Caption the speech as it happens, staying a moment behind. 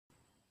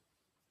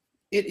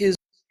It is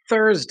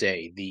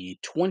Thursday, the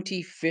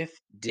 25th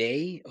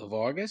day of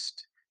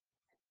August,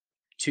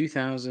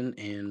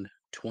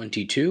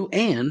 2022,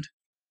 and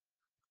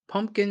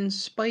pumpkin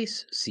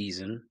spice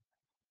season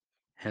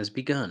has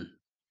begun.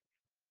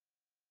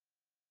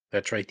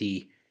 That's right,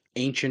 the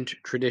ancient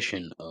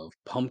tradition of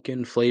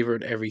pumpkin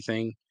flavored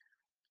everything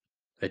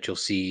that you'll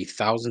see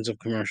thousands of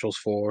commercials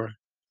for,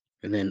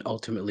 and then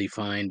ultimately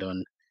find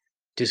on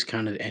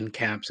discounted end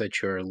caps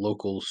at your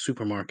local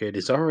supermarket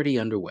is already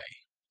underway.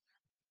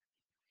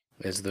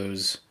 As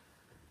those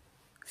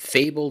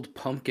fabled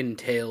pumpkin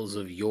tales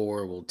of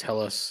yore will tell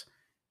us,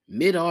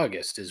 mid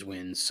August is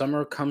when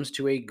summer comes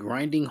to a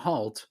grinding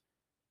halt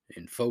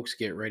and folks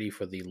get ready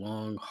for the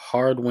long,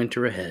 hard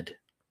winter ahead,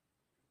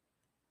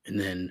 and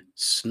then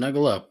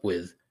snuggle up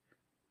with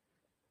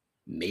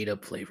made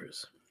up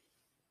flavors.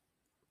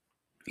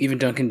 Even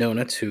Dunkin'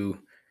 Donuts, who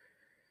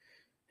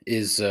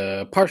is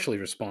partially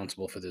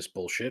responsible for this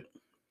bullshit,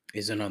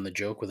 is in on the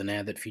joke with an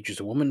ad that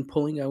features a woman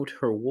pulling out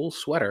her wool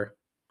sweater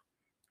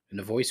and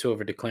a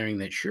voiceover declaring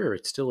that sure,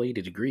 it's still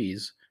 80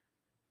 degrees,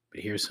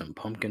 but here's some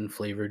pumpkin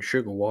flavored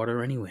sugar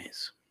water,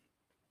 anyways.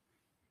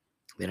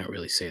 They don't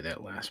really say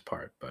that last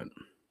part, but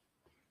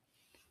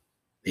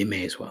they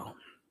may as well.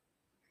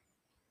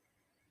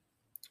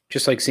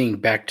 Just like seeing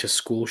back to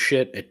school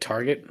shit at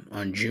Target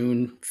on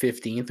June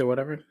 15th or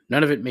whatever,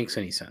 none of it makes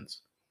any sense.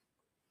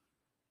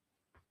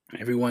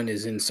 Everyone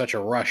is in such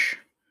a rush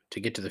to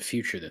get to the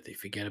future that they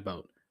forget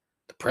about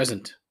the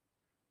present.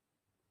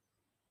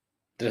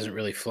 It doesn't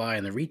really fly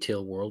in the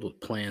retail world with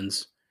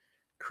plans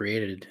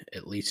created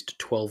at least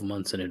 12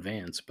 months in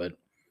advance, but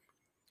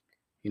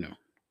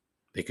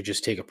they could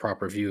just take a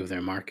proper view of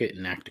their market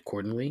and act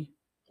accordingly.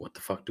 What the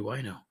fuck do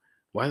I know?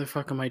 Why the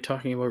fuck am I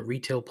talking about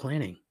retail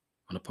planning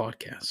on a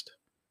podcast?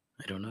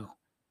 I don't know.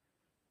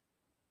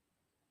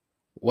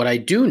 What I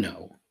do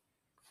know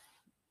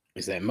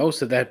is that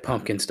most of that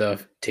pumpkin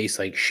stuff tastes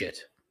like shit,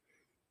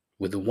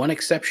 with the one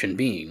exception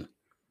being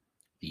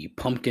the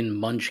pumpkin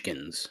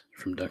munchkins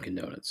from Dunkin'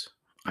 Donuts.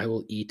 I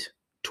will eat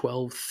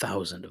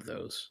 12,000 of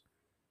those.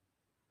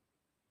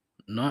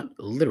 Not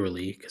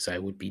literally, because I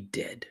would be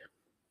dead.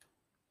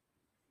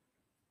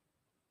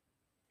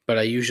 But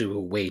I usually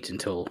will wait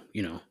until,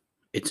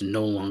 it's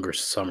no longer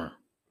summer.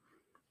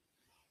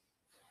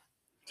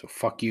 So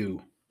fuck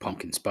you,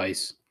 pumpkin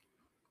spice.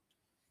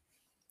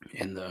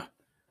 And the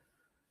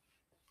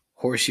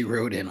horse you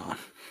rode in on.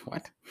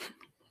 What?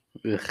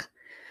 Ugh.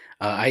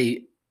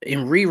 I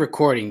am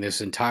re-recording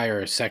this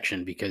entire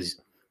section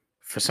because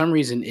for some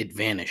reason it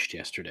vanished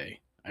yesterday.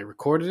 I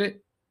recorded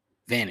it,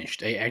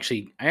 vanished. I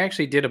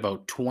actually did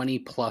about 20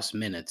 plus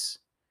minutes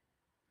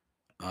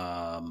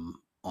on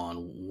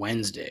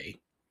Wednesday.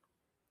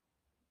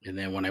 And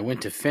then when I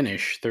went to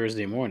finish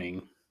Thursday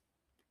morning,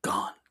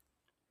 gone.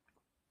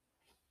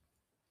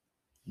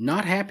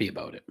 Not happy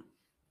about it.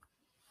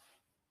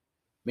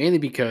 Mainly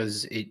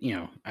because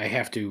I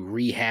have to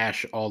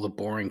rehash all the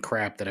boring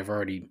crap that I've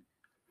already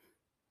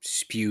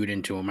spewed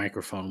into a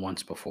microphone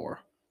once before.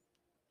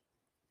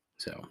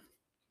 So,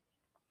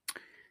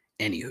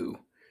 anywho,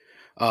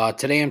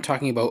 today I'm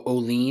talking about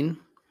Olean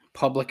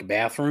public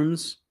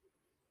bathrooms.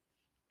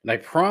 And I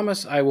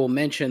promise I will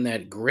mention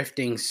that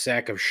grifting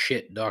sack of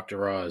shit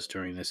Dr. Oz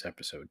during this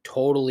episode.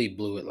 Totally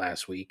blew it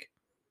last week.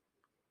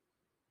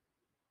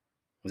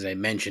 As I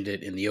mentioned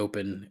it in the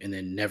open and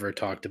then never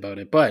talked about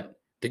it. But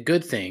the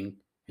good thing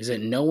is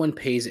that no one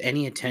pays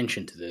any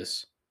attention to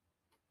this.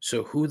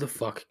 So who the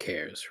fuck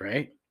cares,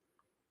 right?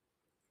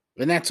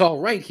 And that's all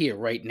right here,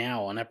 right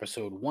now, on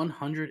episode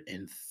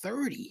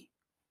 130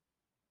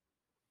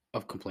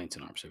 of Complaints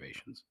and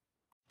Observations.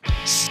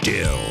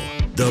 Still,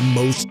 the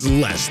most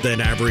less than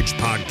average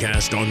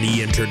podcast on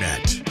the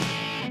internet.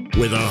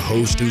 With a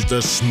host who's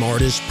the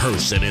smartest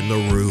person in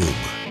the room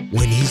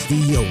when he's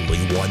the only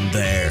one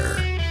there.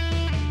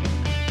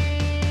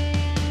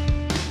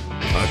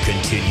 A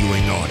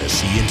continuing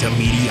odyssey into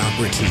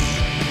mediocrity.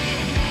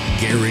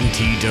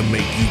 Guaranteed to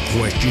make you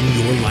question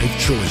your life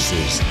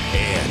choices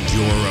and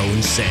your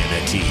own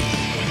sanity.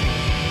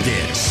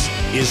 This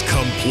is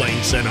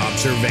Complaints and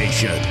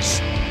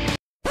Observations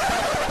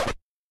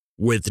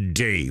with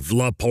Dave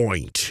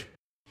LaPointe.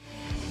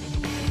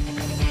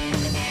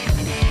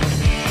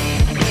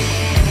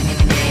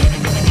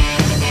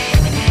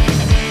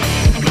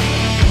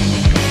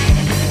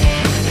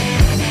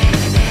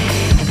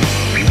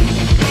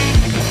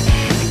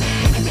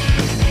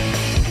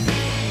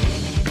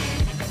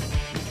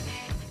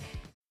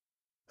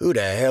 Who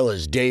the hell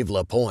is Dave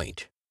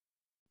LaPointe?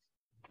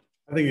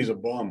 I think he's a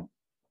bum.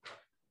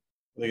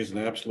 I think he's an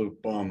absolute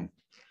bum.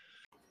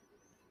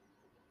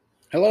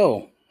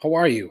 Hello, how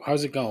are you?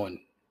 How's it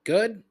going?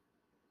 Good?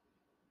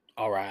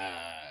 All right.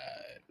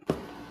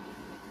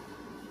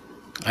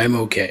 I'm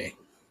okay.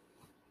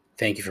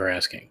 Thank you for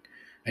asking.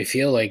 I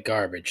feel like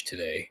garbage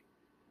today.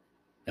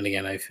 And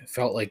again, I've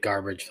felt like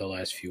garbage for the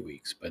last few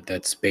weeks, but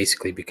that's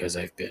basically because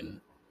I've been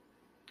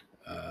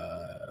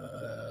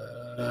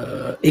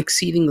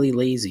exceedingly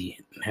lazy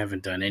and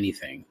haven't done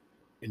anything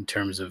in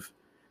terms of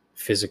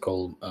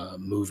physical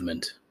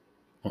movement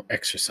or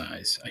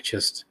exercise.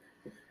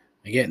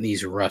 I get in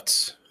these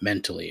ruts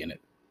mentally, and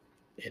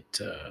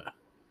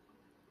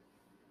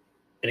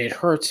it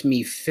hurts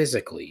me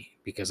physically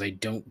because I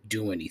don't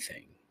do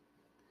anything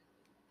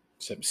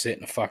except sit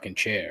in a fucking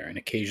chair and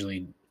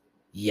occasionally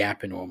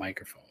yap into a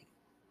microphone.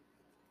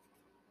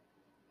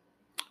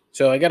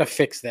 So I got to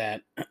fix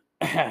that.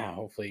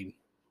 Hopefully,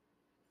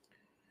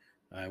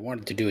 I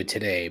wanted to do it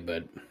today,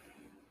 but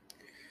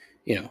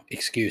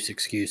excuse.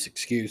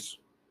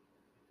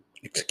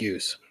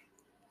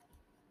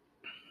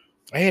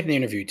 I had an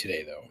interview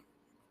today though,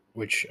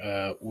 which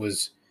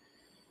was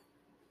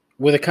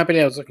with a company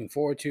I was looking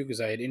forward to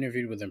because I had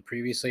interviewed with them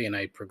previously, and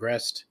I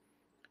progressed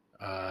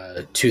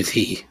to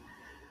the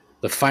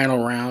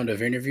final round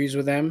of interviews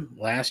with them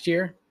last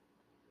year.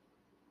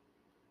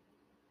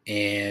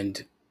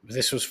 And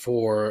this was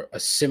for a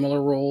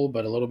similar role,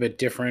 but a little bit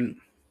different.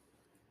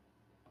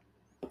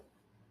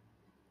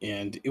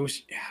 And it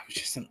was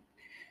just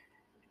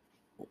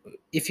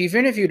if you've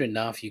interviewed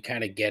enough, you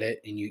kind of get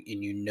it, and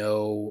you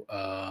know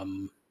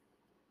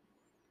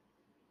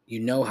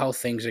how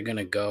things are going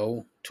to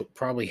go to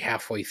probably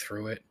halfway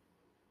through it.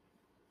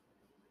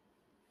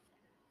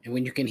 And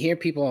when you can hear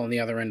people on the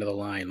other end of the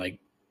line, like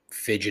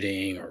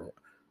fidgeting or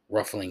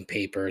ruffling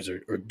papers or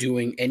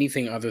doing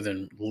anything other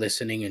than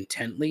listening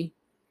intently,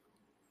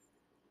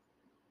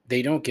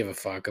 they don't give a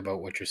fuck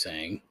about what you're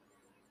saying.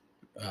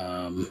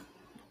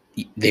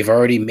 They've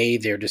already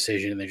made their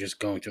decision and they're just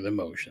going through the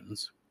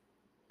motions.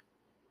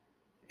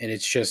 And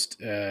it's just,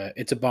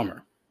 it's a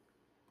bummer,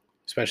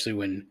 especially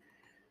when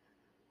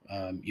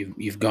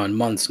you've gone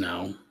months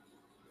now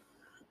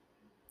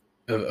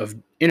of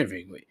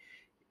interviewing.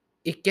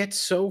 It gets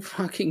so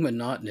fucking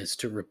monotonous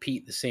to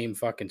repeat the same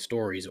fucking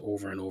stories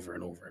over and over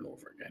and over and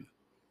over again.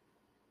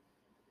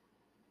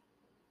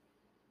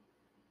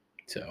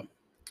 So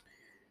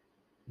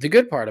the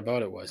good part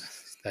about it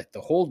was that the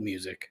hold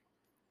music,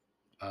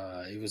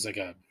 it was like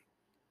a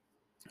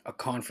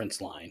conference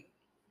line.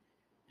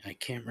 I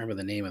can't remember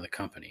the name of the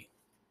company.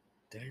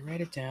 Did I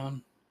write it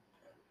down?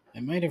 I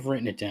might have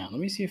written it down.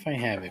 Let me see if I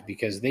have it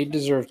because they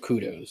deserve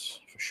kudos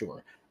for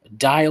sure.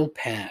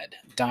 Dialpad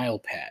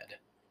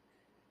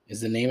is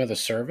the name of the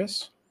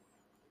service.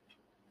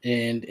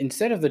 And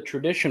instead of the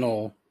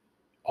traditional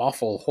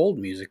awful hold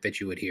music that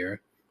you would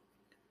hear,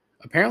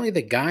 apparently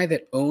the guy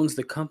that owns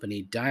the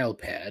company,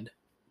 Dialpad,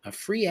 a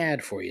free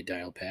ad for you,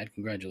 Dialpad,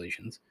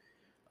 congratulations,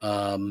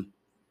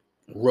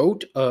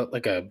 wrote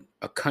like a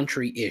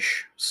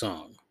country-ish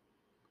song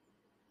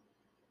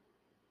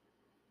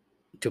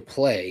to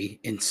play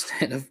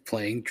instead of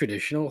playing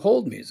traditional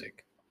hold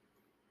music.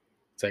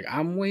 It's like,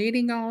 I'm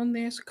waiting on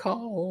this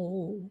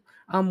call.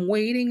 I'm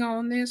waiting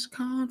on this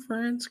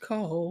conference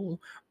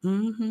call.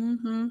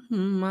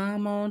 I'm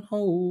on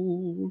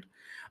hold.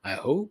 I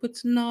hope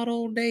it's not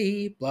all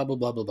day. Blah, blah,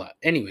 blah, blah, blah.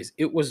 Anyways,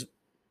 it was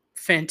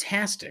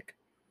fantastic.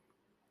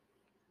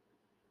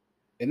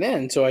 And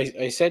then, so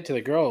I said to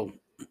the girl,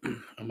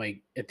 I'm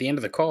like, at the end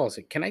of the call, I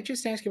said, can I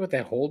just ask you about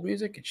that hold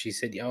music? And she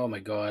said, oh my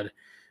God,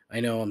 I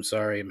know, I'm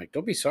sorry. I'm like,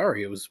 don't be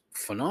sorry. It was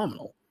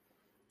phenomenal.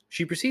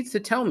 She proceeds to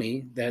tell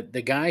me that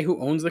the guy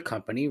who owns the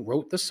company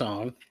wrote the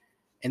song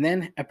and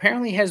then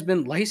apparently has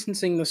been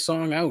licensing the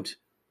song out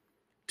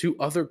to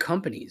other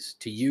companies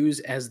to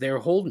use as their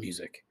hold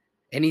music.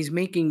 And he's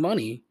making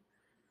money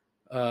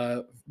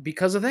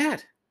because of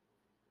that.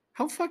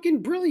 How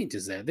fucking brilliant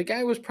is that? The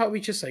guy was probably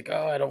just like,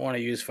 oh, I don't want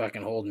to use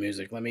fucking hold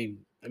music. Let me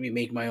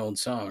make my own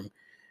song.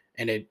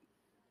 And it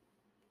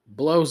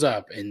blows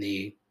up in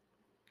the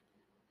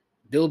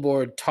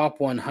Billboard Top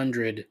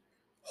 100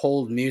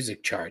 hold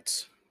music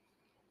charts.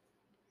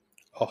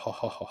 Ha ha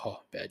ha ha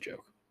ha. Bad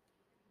joke.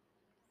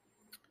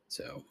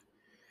 So,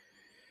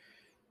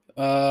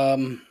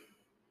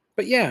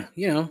 but yeah,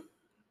 there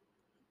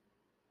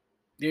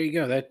you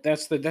go.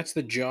 That's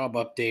the job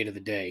update of the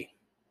day.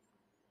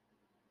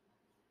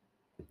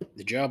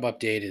 The job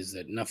update is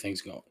that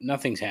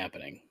nothing's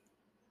happening,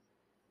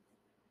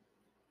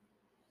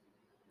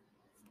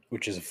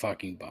 which is a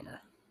fucking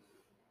bummer.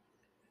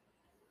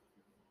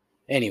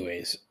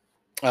 Anyways,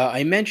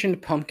 I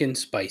mentioned pumpkin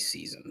spice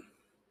season.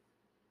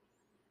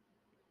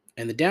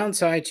 And the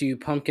downside to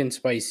pumpkin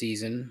spice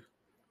season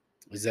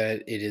is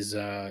that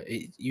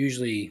it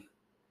usually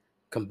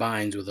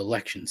combines with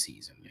election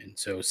season. And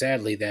so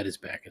sadly that is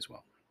back as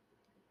well.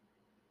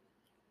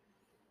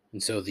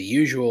 And so the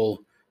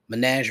usual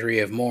menagerie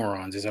of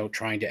morons is out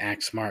trying to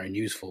act smart and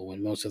useful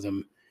when most of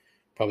them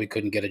probably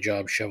couldn't get a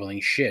job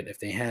shoveling shit if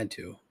they had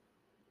to.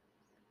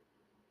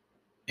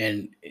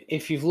 And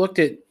if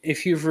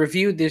you've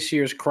reviewed this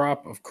year's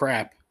crop of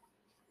crap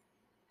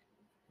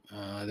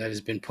that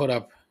has been put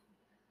up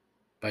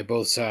by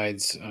both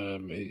sides,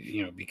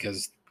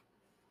 because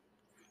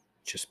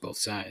just both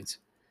sides.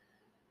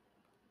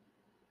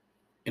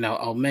 And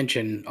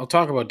I'll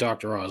talk about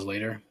Dr. Oz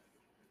later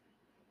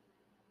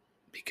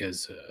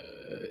because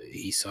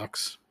he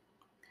sucks.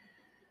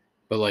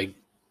 But like,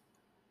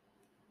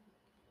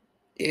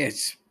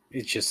 it's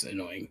just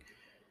annoying.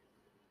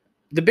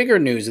 The bigger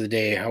news of the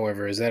day,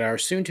 however, is that our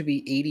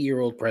soon-to-be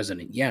 80-year-old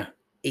president,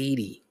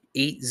 80,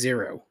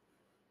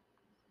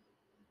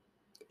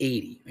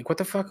 80. Like, what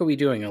the fuck are we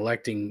doing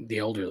electing the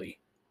elderly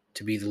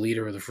to be the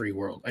leader of the free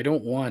world? I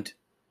don't want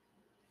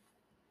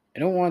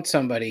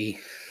somebody.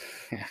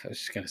 I was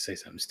just gonna say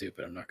something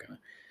stupid. I'm not gonna.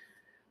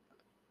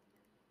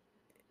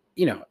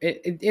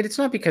 It's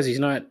not because he's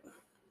not.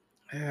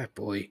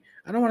 Boy,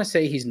 I don't want to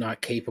say he's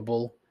not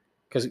capable,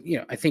 because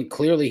I think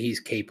clearly he's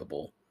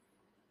capable.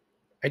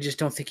 I just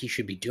don't think he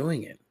should be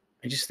doing it.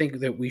 I just think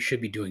that we should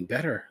be doing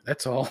better.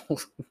 That's all.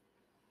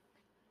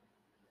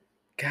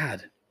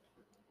 God.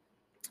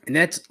 And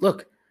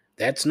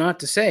that's not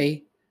to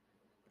say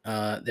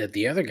that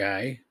the other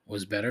guy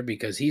was better,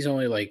 because he's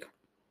only like,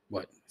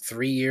 what,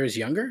 3 years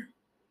younger?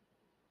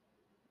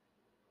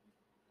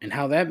 And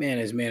how that man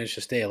has managed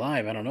to stay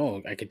alive, I don't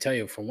know. I could tell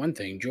you for one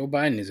thing, Joe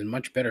Biden is in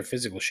much better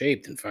physical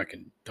shape than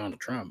fucking Donald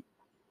Trump.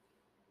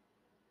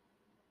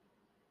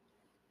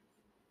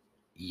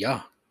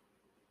 Yeah.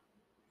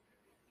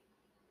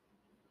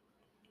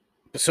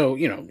 So,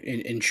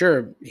 and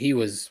sure, he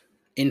was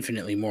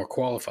infinitely more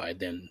qualified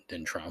than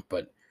Trump,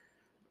 but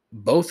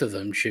both of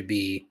them should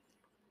be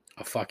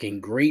a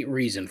fucking great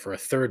reason for a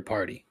third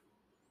party,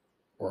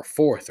 or a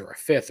fourth, or a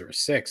fifth, or a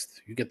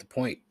sixth. You get the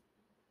point.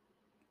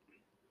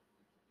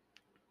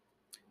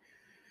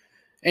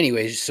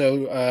 Anyways,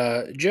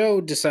 so Joe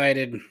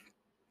decided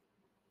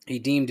he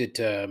deemed it,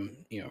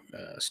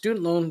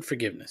 student loan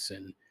forgiveness,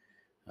 and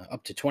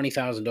up to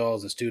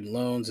 $20,000 in student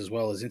loans, as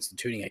well as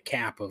instituting a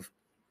cap of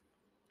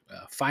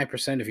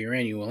 5% of your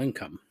annual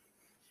income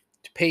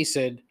to pay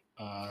said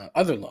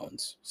other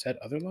loans. Said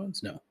other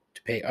loans? No,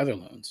 to pay other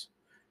loans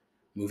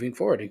moving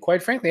forward. And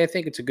quite frankly, I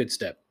think it's a good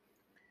step.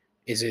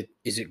 Is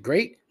it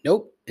great?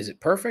 Nope. Is it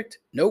perfect?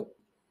 Nope.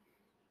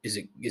 Is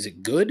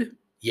it good?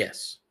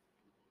 Yes.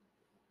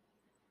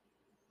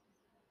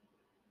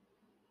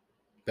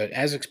 But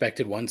as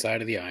expected, one side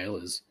of the aisle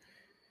is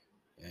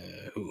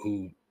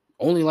who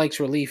only likes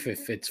relief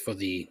if it's for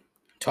the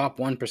top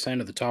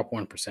 1% of the top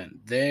 1%.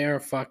 They're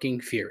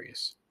fucking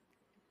furious.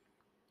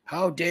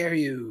 How dare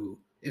you?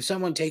 If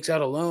someone takes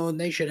out a loan,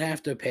 they should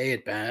have to pay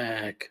it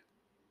back.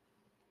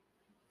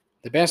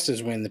 The best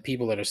is when the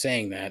people that are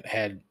saying that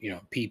had,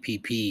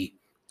 PPP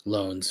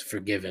loans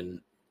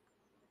forgiven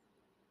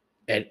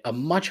at a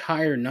much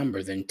higher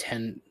number than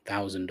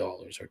 $10,000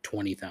 or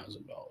 $20,000.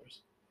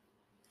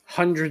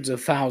 Hundreds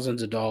of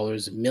thousands of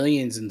dollars,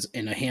 millions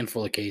in a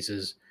handful of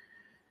cases.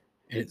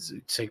 And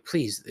it's like,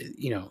 please,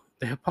 the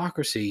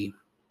hypocrisy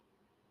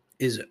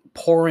is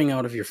pouring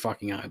out of your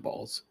fucking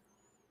eyeballs.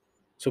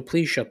 So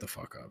please shut the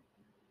fuck up.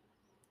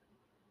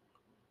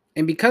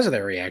 And because of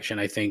that reaction,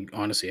 I think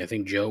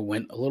Joe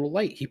went a little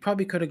light. He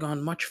probably could have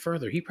gone much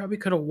further. He probably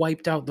could have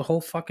wiped out the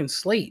whole fucking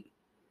slate.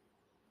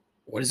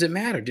 What does it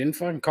matter? Didn't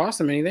fucking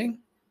cost him anything.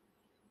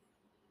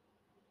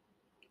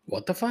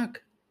 What the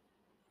fuck?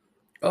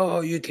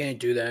 Oh, you can't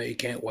do that. You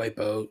can't wipe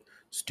out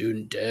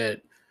student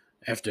debt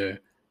after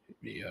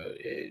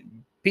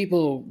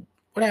people.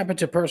 What happened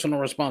to personal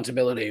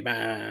responsibility?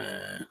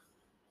 Bah.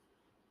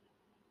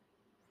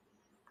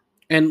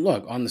 And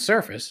look, on the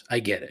surface, I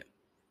get it.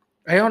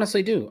 I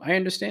honestly do. I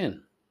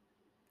understand.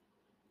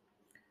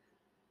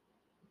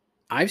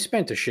 I've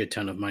spent a shit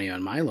ton of money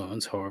on my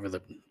loans, over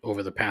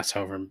the past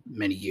however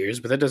many years,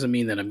 but that doesn't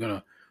mean that I'm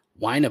gonna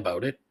whine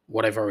about it.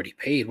 What I've already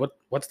paid.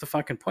 What's the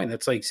fucking point?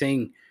 That's like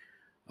saying,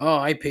 "Oh,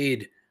 I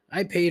paid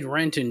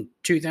rent in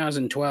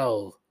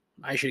 2012.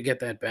 I should get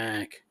that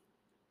back."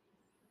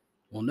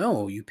 Well,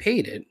 no, you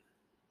paid it.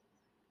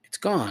 It's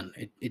gone.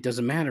 It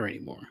doesn't matter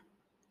anymore.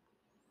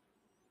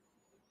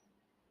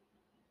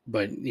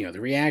 But the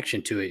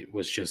reaction to it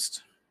was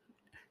just,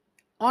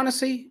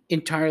 honestly,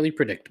 entirely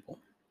predictable.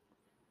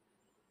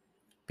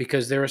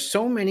 Because there are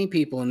so many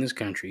people in this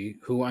country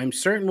who I'm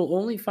certain will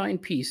only find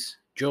peace,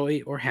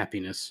 joy, or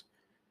happiness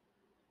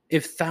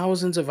if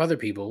thousands of other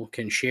people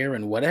can share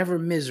in whatever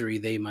misery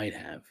they might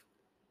have.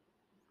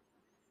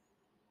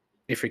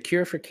 If a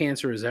cure for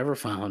cancer is ever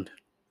found,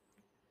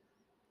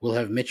 we'll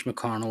have Mitch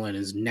McConnell and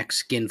his neck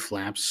skin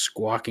flaps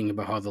squawking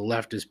about how the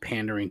left is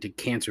pandering to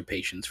cancer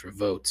patients for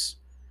votes.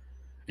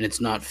 And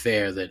it's not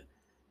fair that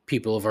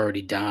people have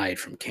already died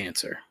from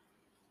cancer.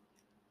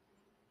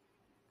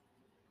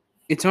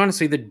 It's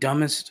honestly the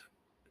dumbest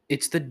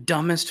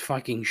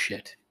fucking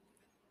shit.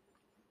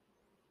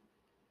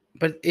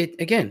 But it,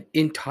 again,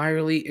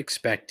 entirely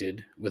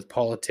expected with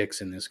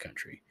politics in this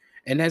country.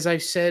 And as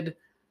I've said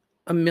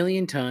a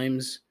million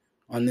times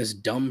on this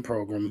dumb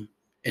program,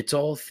 it's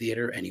all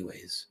theater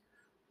anyways.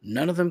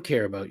 None of them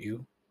care about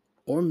you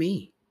or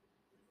me.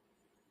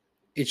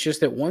 It's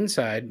just that one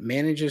side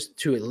manages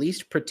to at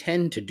least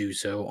pretend to do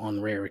so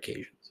on rare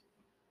occasions.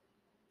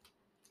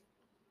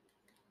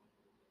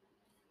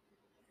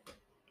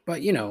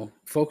 But,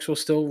 folks will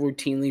still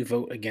routinely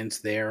vote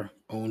against their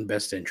own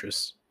best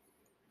interests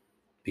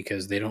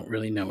because they don't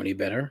really know any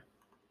better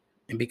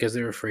and because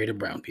they're afraid of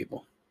brown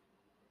people.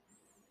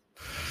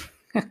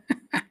 I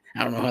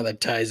don't know how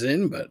that ties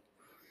in, but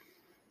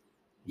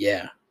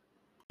yeah.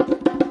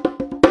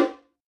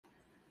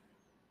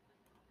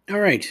 All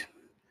right.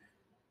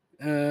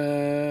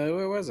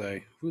 Where was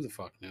I? Who the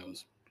fuck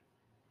knows?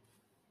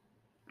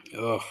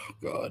 Oh,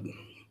 God.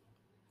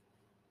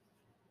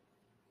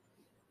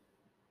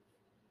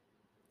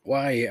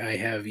 why I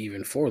have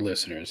even 4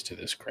 listeners to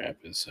this crap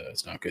is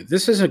it's not good.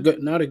 This is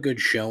not a good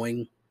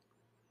showing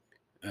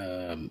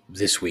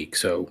this week.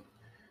 So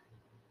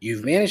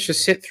you've managed to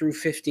sit through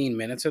 15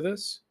 minutes of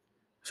this.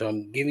 So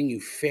I'm giving you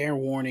fair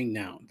warning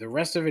now. The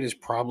rest of it is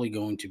probably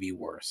going to be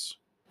worse.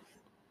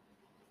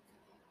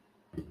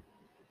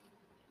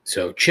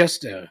 So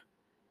just a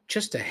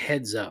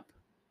heads up.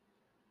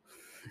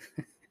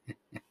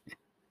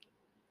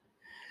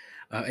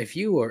 If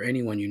you or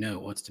anyone you know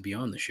wants to be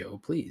on the show,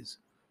 please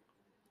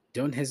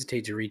don't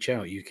hesitate to reach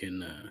out. You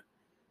can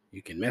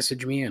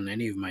message me on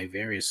any of my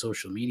various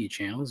social media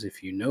channels.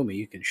 If you know me,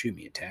 you can shoot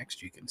me a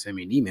text. You can send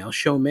me an email,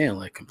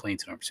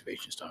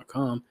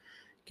 showmail@complaintsandobservations.com. You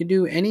can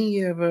do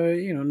any of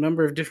a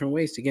number of different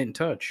ways to get in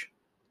touch.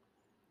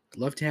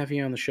 Love to have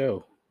you on the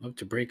show. Love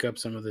to break up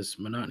some of this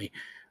monotony.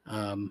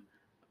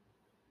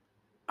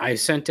 I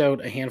sent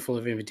out a handful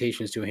of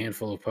invitations to a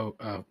handful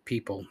of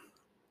people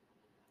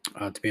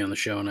to be on the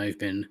show, and I've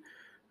been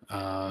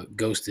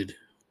ghosted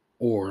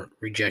or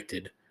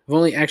rejected. I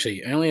only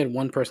had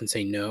one person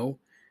say no,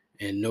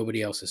 and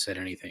nobody else has said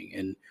anything.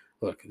 And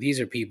look,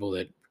 these are people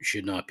that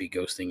should not be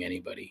ghosting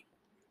anybody.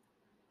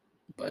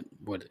 But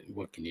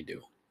what can you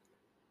do?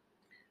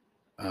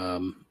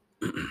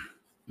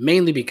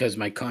 Mainly because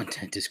my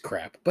content is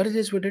crap. But it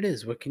is what it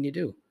is. What can you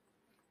do?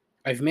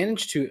 I've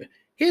managed to...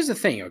 Here's the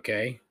thing,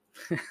 okay?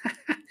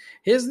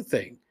 Here's the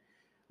thing.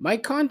 My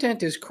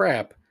content is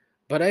crap,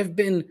 but I've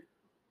been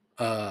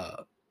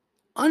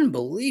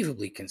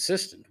unbelievably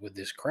consistent with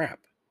this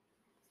crap.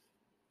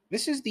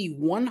 This is the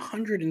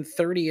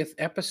 130th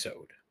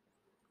episode.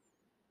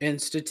 And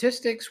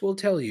statistics will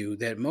tell you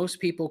that most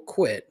people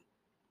quit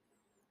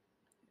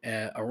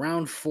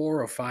around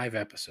 4 or 5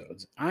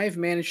 episodes. I've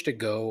managed to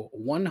go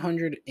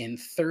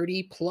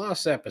 130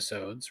 plus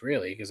episodes,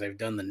 really, because I've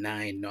done the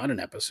 9 not in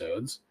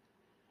episodes.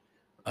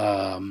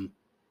 And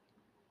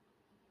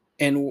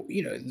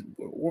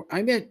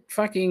I'm at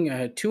fucking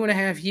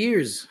 2.5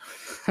 years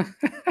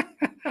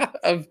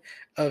of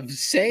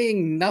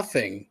saying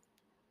nothing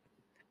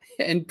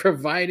and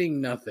providing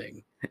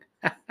nothing.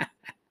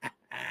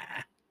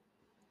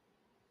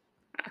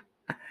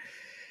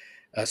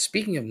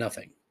 Speaking of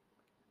nothing,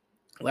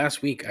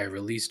 last week I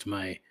released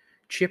my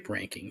chip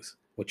rankings,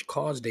 which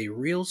caused a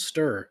real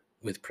stir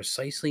with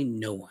precisely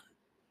no one.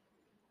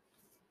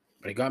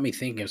 But it got me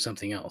thinking of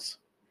something else.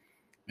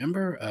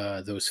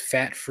 Remember those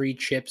fat-free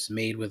chips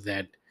made with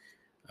that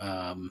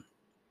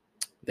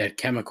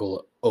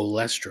chemical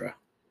Olestra?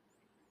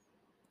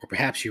 Or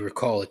perhaps you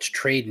recall its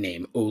trade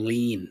name,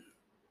 Olean.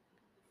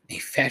 A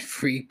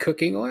fat-free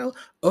cooking oil?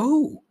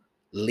 Oh,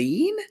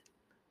 lean?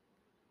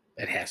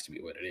 That has to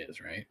be what it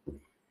is, right?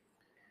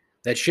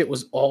 That shit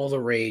was all the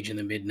rage in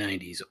the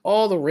mid-90s.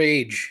 All the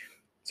rage.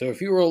 So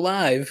if you were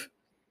alive,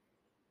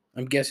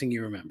 I'm guessing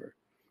you remember.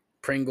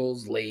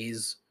 Pringles,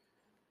 Lay's.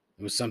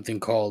 There was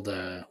something called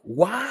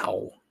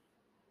Wow!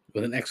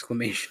 With an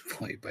exclamation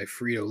point by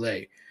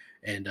Frito-Lay.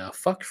 And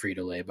fuck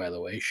Frito-Lay, by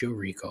the way. Show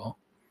recall.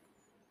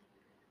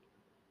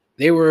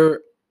 They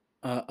were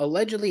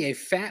allegedly a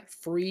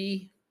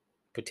fat-free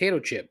potato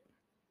chip.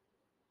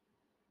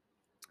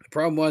 The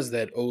problem was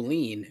that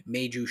Olean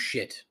made you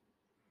shit.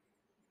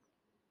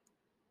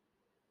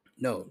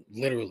 No,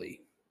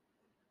 literally.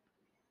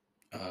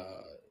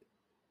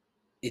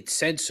 It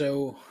said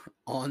so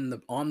on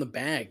the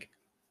bag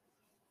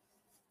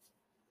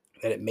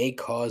that it may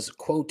cause,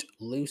 quote,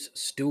 loose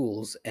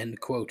stools,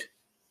 end quote.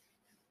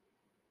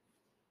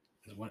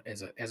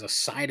 As a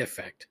side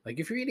effect. Like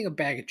if you're eating a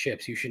bag of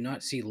chips, you should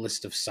not see a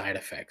list of side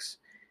effects.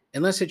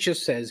 Unless it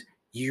just says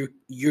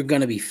you're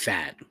gonna be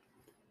fat.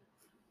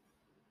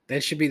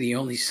 That should be the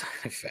only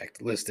side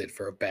effect listed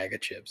for a bag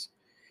of chips.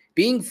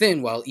 Being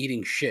thin while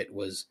eating shit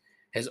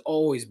has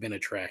always been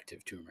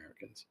attractive to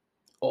Americans.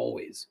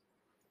 Always.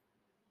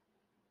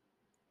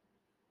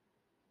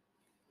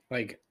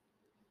 Like,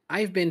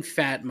 I've been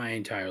fat my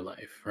entire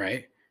life,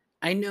 right?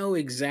 I know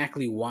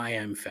exactly why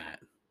I'm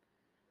fat.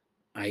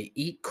 I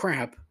eat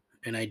crap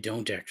and I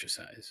don't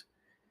exercise.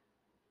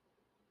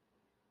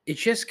 It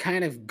just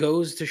kind of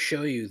goes to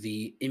show you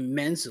the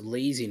immense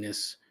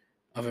laziness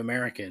of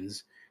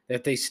Americans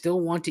that they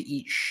still want to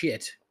eat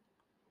shit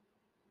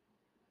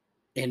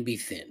and be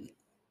thin.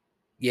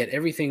 Yet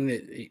everything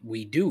that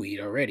we do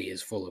eat already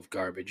is full of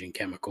garbage and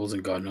chemicals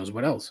and God knows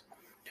what else.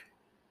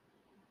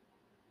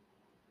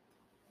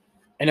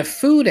 And a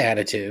food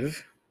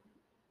additive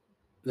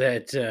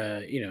that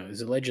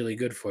is allegedly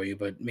good for you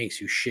but makes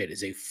you shit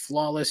is a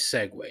flawless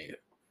segue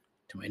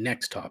to my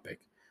next topic,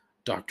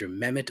 Dr.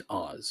 Mehmet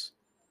Oz,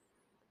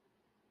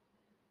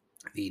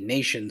 the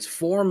nation's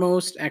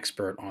foremost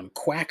expert on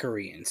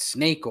quackery and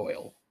snake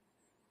oil,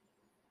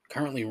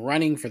 currently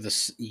running for the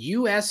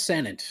U.S.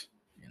 Senate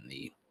in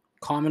the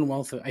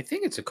Commonwealth of, I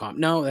think it's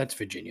no, that's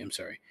Virginia, I'm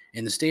sorry,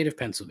 in the state of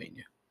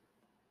Pennsylvania.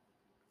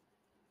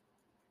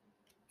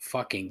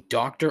 Fucking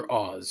Dr.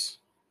 Oz.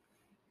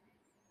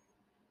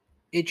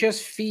 It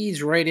just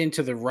feeds right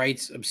into the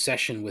right's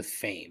obsession with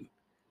fame.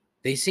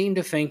 They seem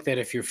to think that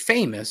if you're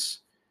famous,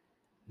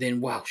 then,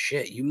 wow,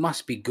 shit, you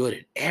must be good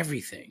at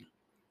everything.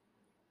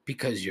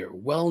 because you're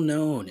well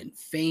known and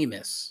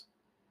famous.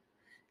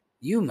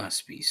 You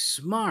must be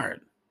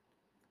smart.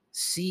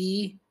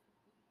 See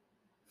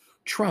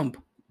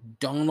Trump,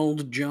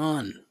 Donald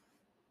John.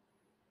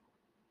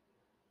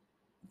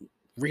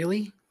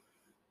 Really?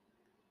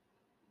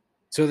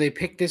 So they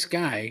picked this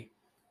guy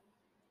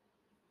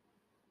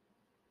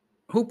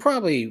who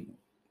probably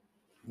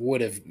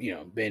would have,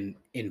 been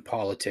in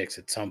politics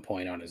at some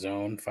point on his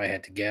own, if I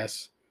had to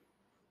guess.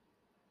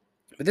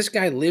 But this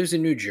guy lives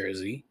in New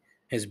Jersey,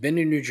 has been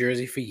in New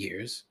Jersey for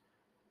years,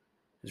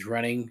 is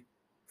running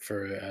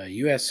for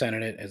U.S.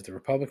 Senate as the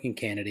Republican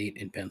candidate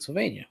in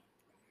Pennsylvania.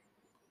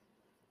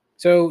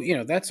 So,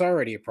 that's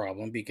already a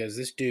problem because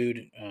this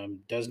dude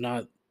does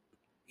not,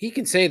 he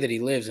can say that he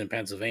lives in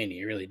Pennsylvania.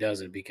 He really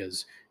doesn't,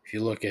 because if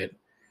you look at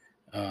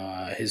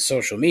his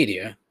social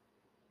media,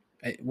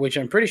 which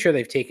I'm pretty sure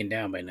they've taken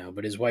down by now,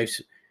 but his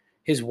wife's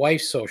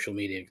social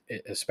media,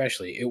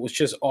 especially, it was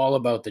just all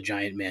about the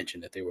giant mansion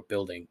that they were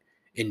building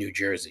in New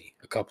Jersey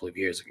a couple of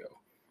years ago.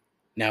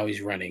 Now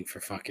he's running for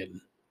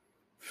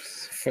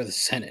the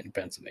Senate in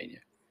Pennsylvania.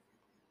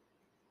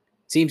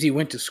 Seems he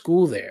went to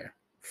school there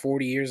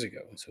 40 years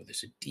ago. So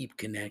there's a deep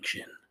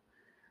connection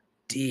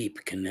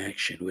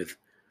with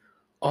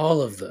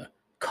all of the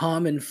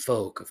common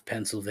folk of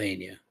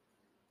Pennsylvania.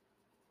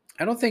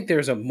 I don't think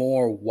there's a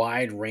more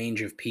wide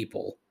range of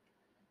people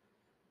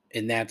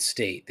in that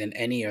state than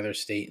any other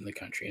state in the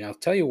country. And I'll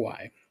tell you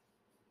why.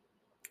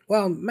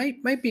 Well,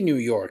 might be New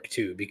York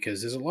too, because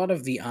there's a lot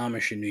of the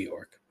Amish in New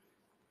York,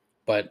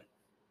 but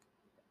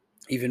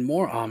even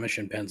more Amish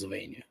in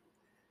Pennsylvania.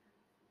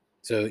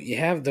 So you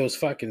have those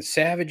fucking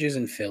savages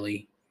in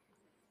Philly,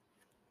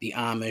 the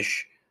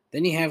Amish.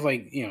 Then you have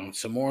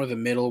some more of the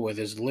middle where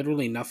there's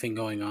literally nothing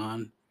going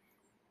on.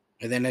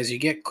 And then as you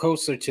get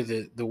closer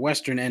to the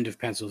western end of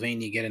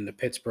Pennsylvania, you get into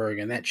Pittsburgh,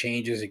 and that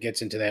changes. It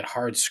gets into that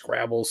hard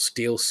scrabble,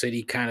 Steel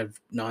City kind of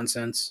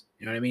nonsense.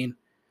 You know what I mean?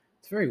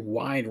 It's a very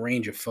wide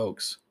range of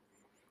folks.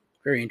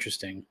 Very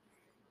interesting.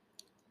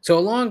 So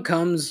along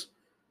comes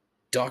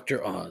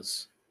Dr.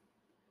 Oz,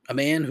 a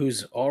man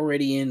who's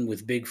already in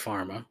with Big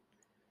Pharma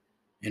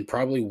and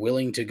probably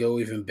willing to go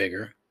even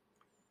bigger.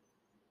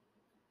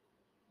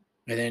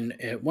 And then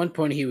at one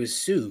point he was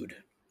sued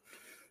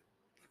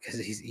because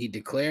he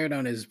declared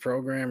on his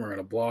program or on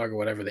a blog or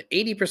whatever that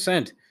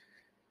 80%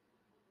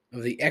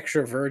 of the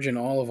extra virgin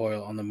olive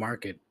oil on the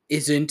market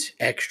isn't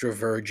extra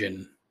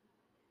virgin.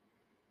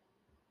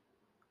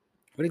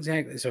 What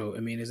exactly? So,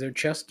 I mean, is there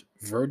just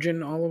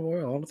virgin olive oil?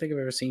 I don't think I've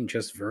ever seen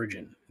just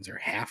virgin. Is there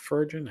half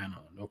virgin? I don't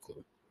know. No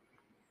clue.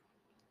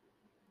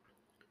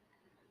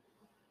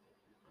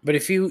 But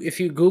if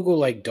you Google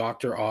like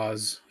Dr.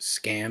 Oz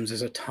scams,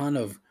 there's a ton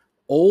of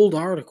old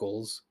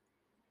articles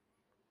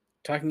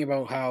talking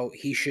about how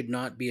he should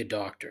not be a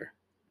doctor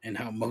and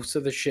how most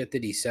of the shit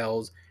that he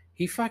sells,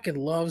 he fucking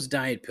loves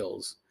diet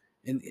pills.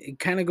 And it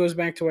kind of goes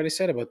back to what I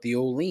said about the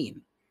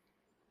Olean.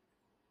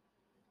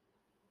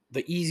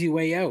 The easy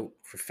way out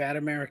for fat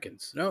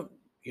Americans. No,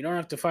 you don't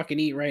have to fucking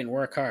eat right and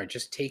work hard.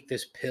 Just take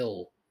this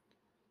pill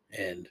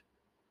and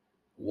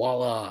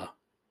voila.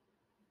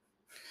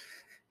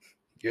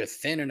 You're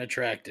thin and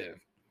attractive.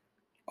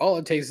 All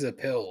it takes is a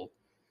pill.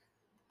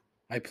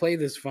 I play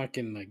this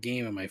fucking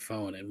game on my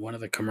phone, and one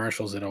of the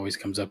commercials that always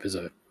comes up is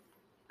a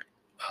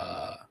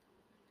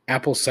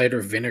apple cider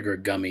vinegar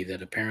gummy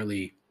that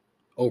apparently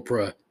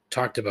Oprah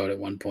talked about at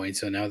one point.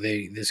 So now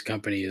this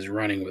company is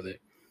running with it,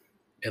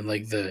 and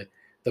like the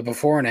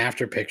before and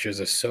after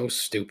pictures are so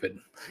stupid.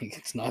 Like,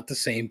 it's not the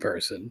same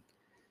person.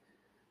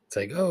 It's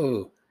like,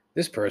 oh,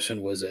 this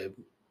person was a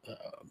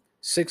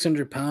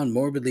 600-pound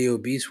morbidly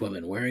obese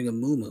woman wearing a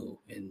muumuu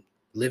and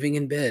living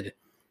in bed.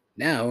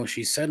 Now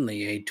she's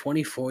suddenly a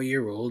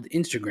 24-year-old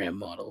Instagram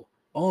model,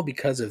 all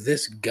because of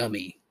this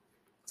gummy.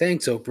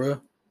 Thanks,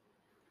 Oprah.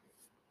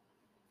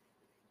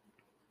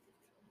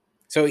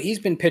 So he's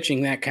been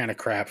pitching that kind of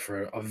crap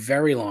for a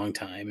very long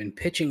time and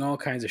pitching all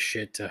kinds of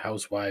shit to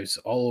housewives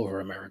all over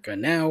America.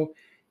 Now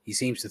he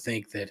seems to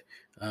think that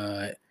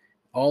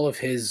all of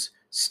his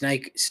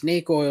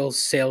snake oil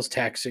sales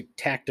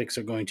tactics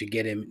are going to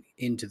get him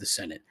into the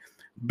Senate.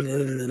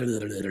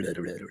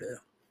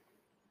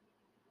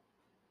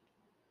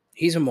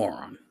 He's a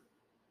moron.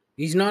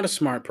 He's not a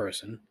smart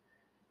person,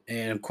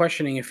 and I'm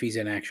questioning if he's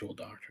an actual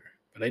doctor,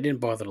 but I didn't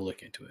bother to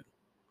look into it.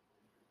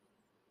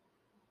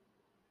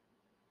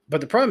 But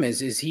the problem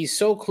is he's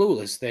so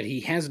clueless that he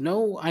has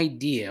no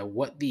idea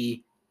what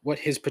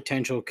his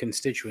potential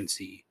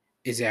constituency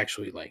is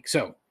actually like.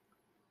 So,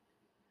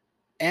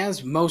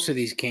 as most of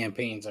these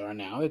campaigns are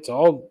now, it's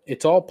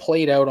all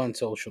played out on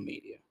social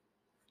media.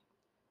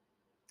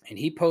 And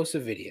he posts a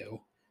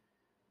video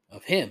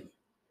of him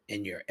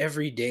in your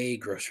everyday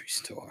grocery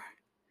store.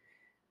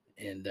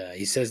 And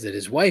he says that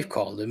his wife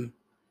called him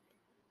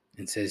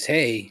and says,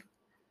 hey,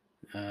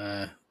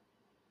 I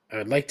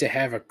would like to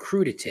have a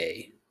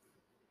crudité.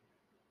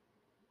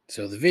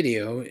 So the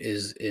video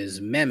is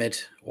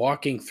Mehmet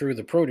walking through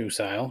the produce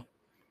aisle,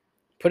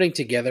 putting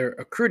together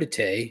a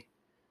crudité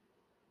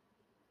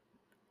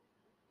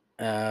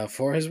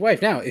for his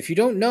wife. Now, if you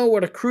don't know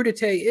what a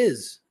crudité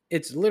is,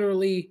 It's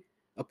literally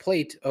a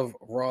plate of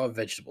raw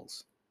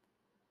vegetables.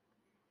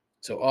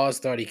 So Oz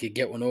thought he could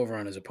get one over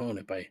on his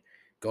opponent by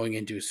going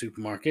into a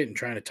supermarket and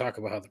trying to talk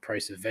about how the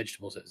price of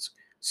vegetables has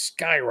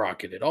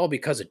skyrocketed, all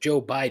because of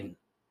Joe Biden,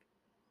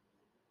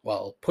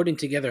 while putting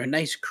together a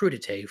nice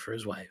crudité for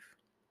his wife.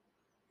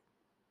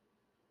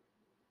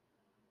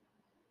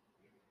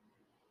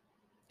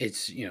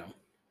 It's,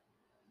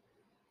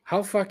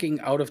 how fucking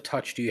out of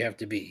touch do you have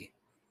to be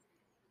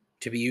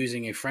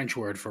using a French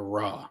word for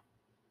raw,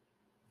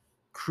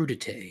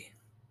 crudité,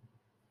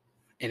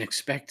 and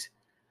expect,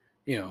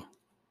 the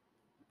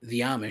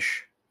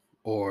Amish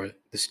or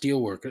the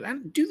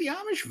steelworkers. Do the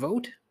Amish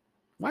vote?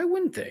 Why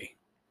wouldn't they?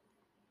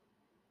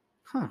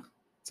 Huh.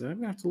 So I'm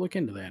gonna have to look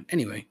into that.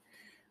 Anyway,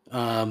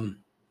 do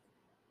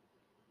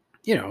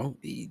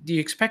you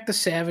expect the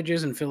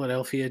savages in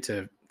Philadelphia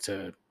to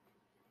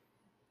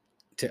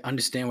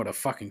understand what a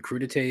fucking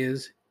crudité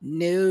is?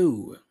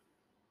 No.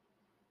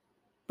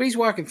 But he's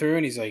walking through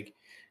and he's like,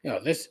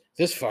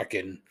 this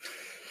fucking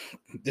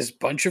this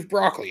bunch of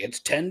broccoli, it's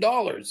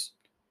 $10.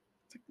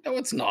 No,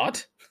 it's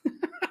not.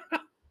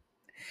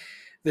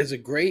 There's a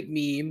great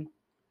meme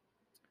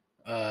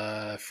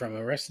from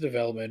Arrested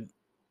Development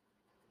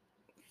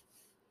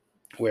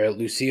where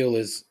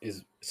Lucille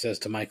says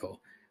to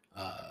Michael,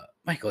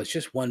 Michael, it's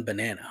just one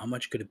banana. How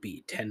much could it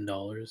be?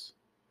 $10?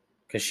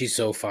 Because she's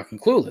so fucking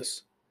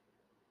clueless.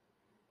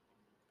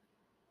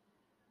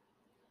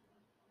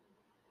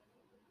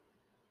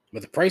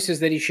 But the prices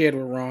that he shared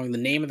were wrong. The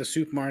name of the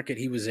supermarket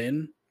he was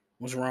in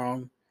was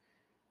wrong.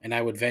 And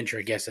I would venture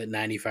a guess that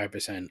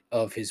 95%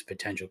 of his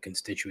potential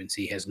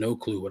constituency has no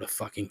clue what a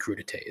fucking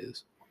crudité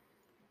is.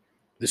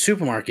 The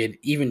supermarket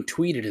even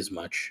tweeted as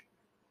much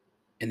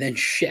and then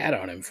shat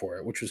on him for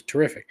it, which was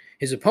terrific.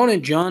 His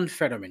opponent, John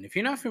Fetterman. If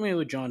you're not familiar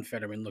with John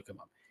Fetterman, look him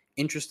up.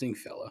 Interesting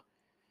fella.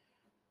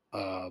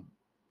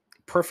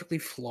 Perfectly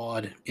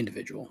flawed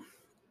individual.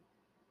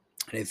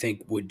 And I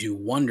think would do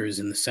wonders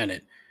in the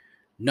Senate.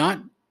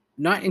 Not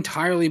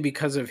entirely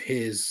because of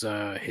his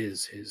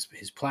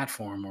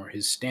platform or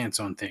his stance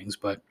on things,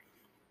 but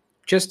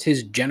just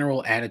his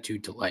general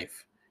attitude to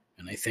life.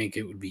 And I think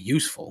it would be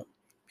useful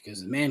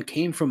because the man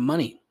came from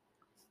money.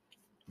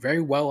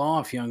 Very well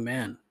off young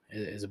man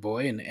as a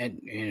boy, and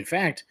in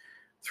fact,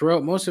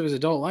 throughout most of his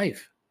adult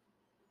life,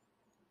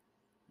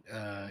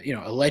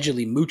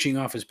 allegedly mooching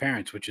off his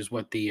parents, which is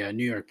what the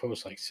New York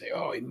Post likes to say.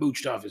 Oh, he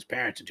mooched off his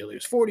parents until he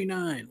was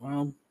 49.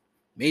 Well,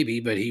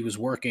 maybe, but he was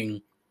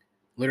working.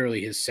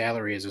 Literally, his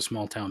salary as a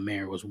small town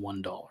mayor was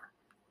 $1.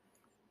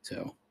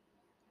 So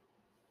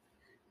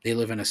they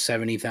live in a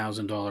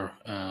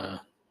 $70,000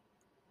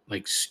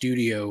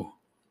 studio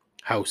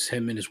house.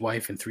 Him and his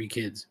wife and 3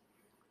 kids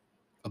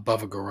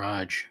above a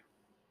garage.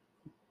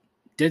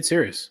 Dead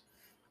serious.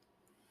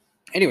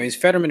 Anyways,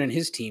 Fetterman and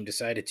his team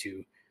decided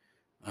to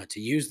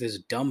use this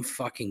dumb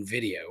fucking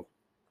video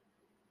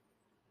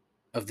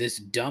of this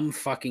dumb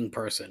fucking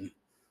person,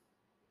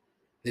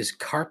 this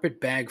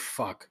carpetbag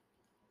fuck.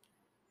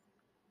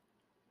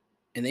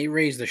 And they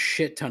raised a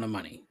shit ton of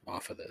money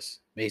off of this.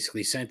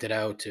 Basically sent it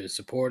out to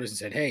supporters and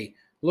said, hey,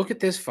 look at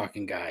this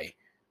fucking guy.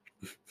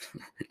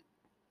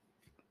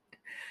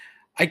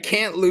 I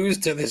can't lose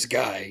to this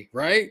guy,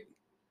 right?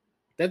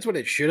 That's what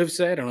it should have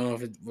said. I don't know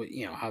if it,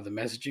 how the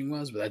messaging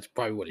was, but that's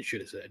probably what it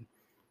should have said.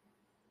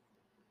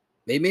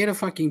 They made a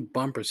fucking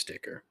bumper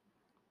sticker.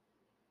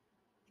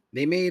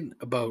 They made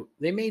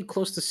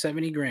close to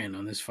 70 grand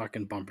on this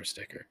fucking bumper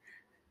sticker.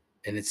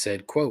 And it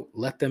said, quote,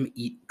 let them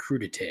eat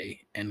crudité,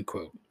 end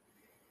quote.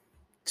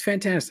 It's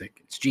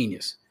fantastic. It's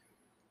genius.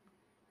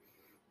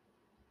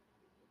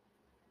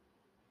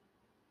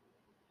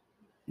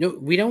 No,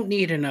 we don't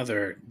need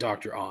another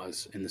Dr.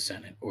 Oz in the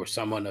Senate or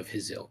someone of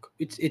his ilk.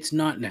 It's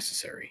not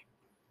necessary.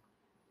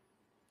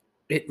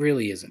 It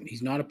really isn't.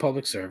 He's not a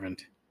public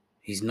servant.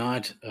 He's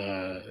not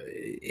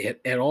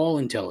at all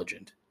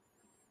intelligent.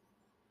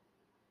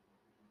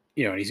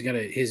 And he's gonna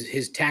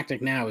his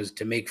tactic now is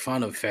to make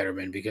fun of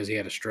Fetterman because he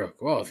had a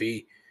stroke. Well,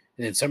 and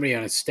then somebody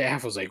on his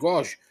staff was like,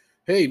 well,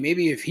 hey,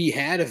 maybe if he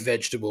had a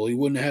vegetable, he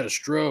wouldn't have had a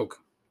stroke.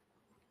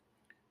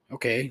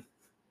 Okay.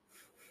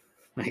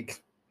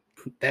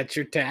 That's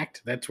your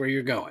tact. That's where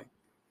you're going.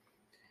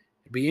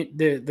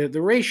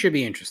 The race should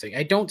be interesting.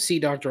 I don't see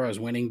Dr. Oz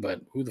winning,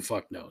 but who the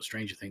fuck knows?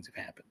 Stranger things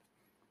have happened.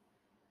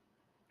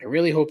 I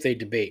really hope they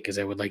debate because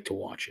I would like to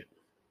watch it.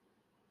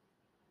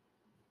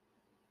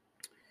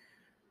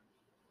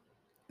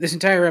 This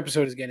entire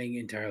episode is getting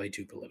entirely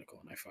too political,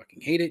 and I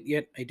fucking hate it,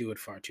 yet I do it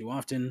far too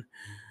often.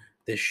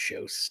 This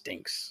show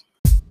stinks.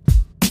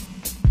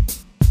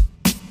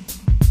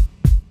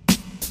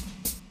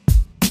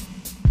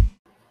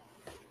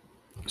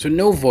 So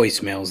no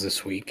voicemails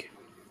this week,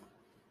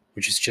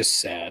 which is just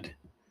sad.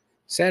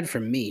 Sad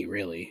for me,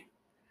 really,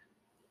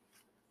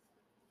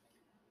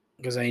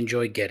 because I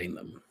enjoy getting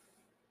them.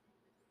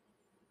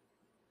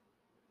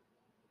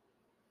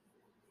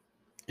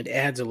 It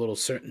adds a little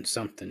certain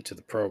something to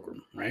the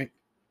program, right?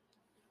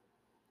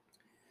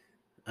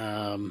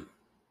 Every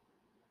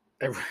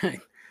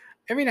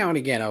now and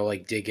again, I'll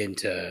dig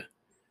into,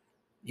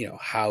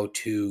 how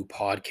to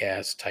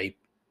podcast type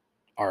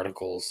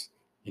articles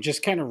and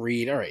just kind of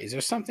read, all right, is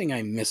there something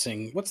I'm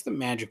missing? What's the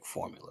magic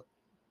formula?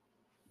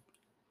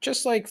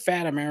 Just like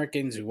fat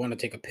Americans who want to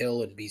take a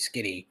pill and be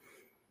skinny,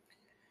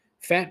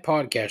 fat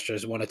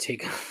podcasters want to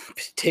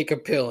take a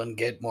pill and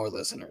get more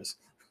listeners.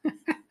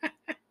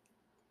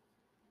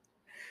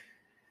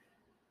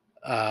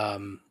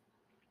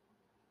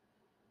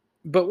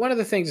 But one of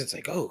the things it's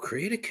like, oh,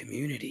 create a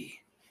community.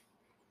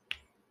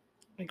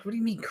 Like, what do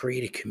you mean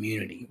create a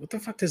community? What the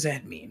fuck does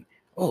that mean?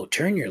 Oh,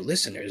 turn your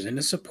listeners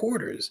into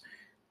supporters.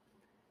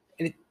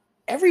 And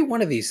every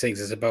one of these things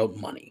is about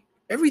money.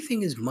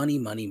 Everything is money,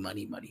 money,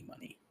 money, money,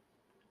 money.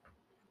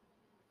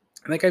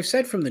 Like I've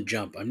said from the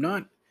jump,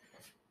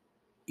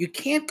 you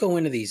can't go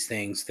into these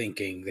things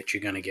thinking that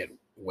you're going to get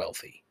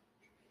wealthy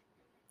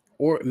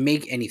or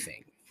make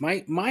anything.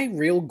 My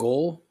real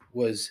goal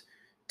was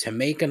to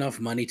make enough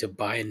money to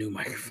buy a new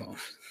microphone.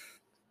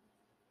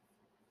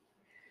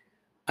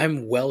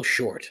 I'm well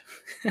short.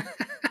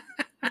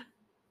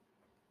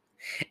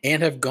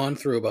 And have gone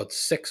through about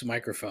 6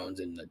 microphones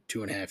in the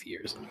 2.5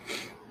 years.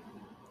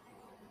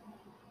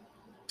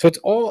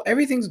 So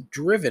everything's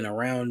driven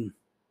around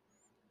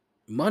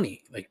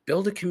money. Like,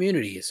 build a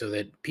community so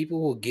that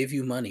people will give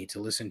you money to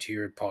listen to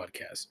your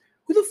podcast.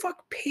 Who the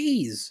fuck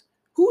pays?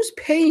 Who's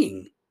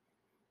paying?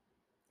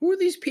 Who are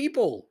these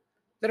people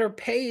that are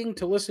paying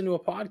to listen to a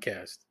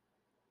podcast?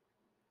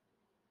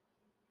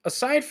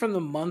 Aside from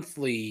the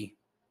monthly,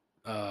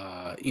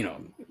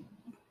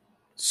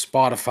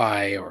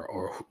 Spotify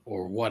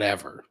or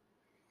whatever,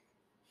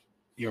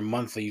 your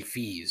monthly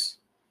fees.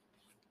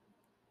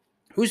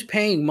 Who's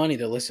paying money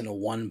to listen to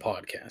one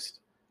podcast?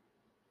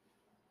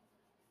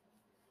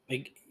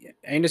 Like,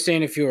 I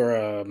understand if you're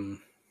a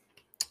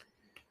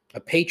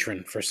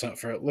patron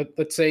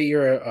let's say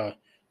you're a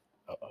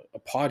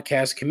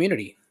podcast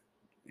community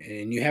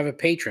and you have a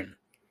patron,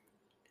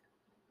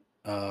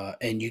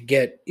 and you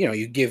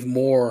give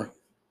more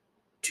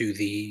to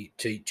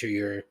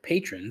your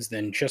patrons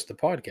than just the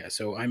podcast.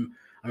 So I'm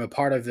a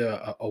part of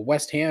a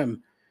West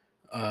Ham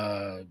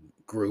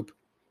group,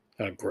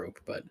 not a group,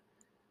 but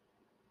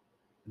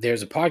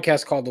there's a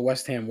podcast called The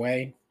West Ham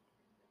Way,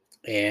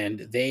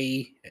 and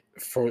they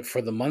for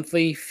the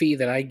monthly fee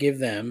that I give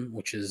them,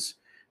 which is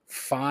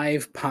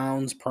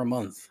 £5 per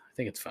month. I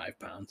think it's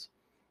 £5.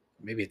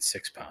 Maybe it's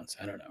 £6.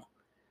 I don't know.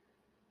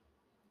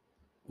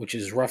 Which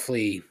is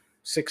roughly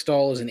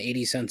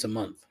 $6.80 a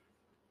month.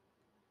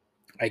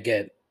 I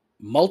get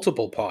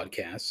multiple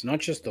podcasts, not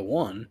just the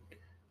one,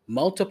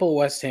 multiple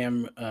West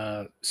Ham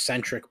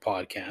centric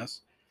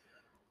podcasts,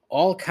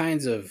 all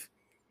kinds of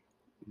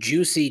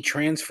juicy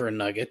transfer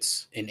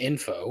nuggets and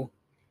info,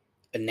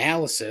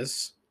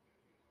 analysis.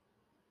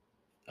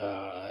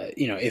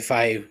 If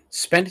I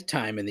spent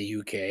time in the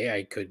UK,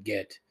 I could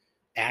get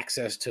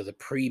access to the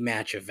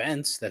pre-match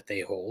events that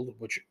they hold,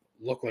 which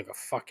look like a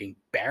fucking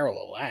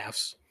barrel of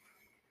laughs.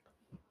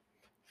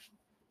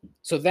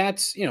 So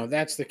that's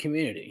the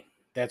community.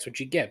 That's what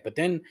you get.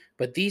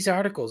 But these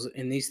articles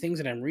and these things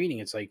that I'm reading,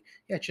 it's like,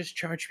 yeah, just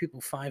charge people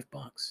 $5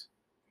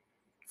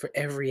 for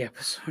every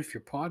episode of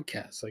your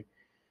podcast. Like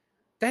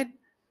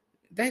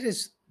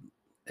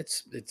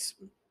it's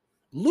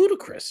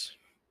ludicrous.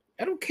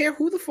 I don't care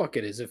who the fuck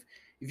it is. If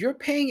you're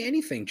paying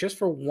anything just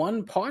for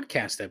one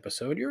podcast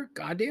episode, you're a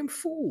goddamn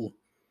fool.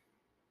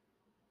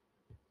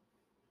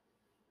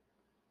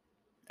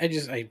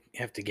 I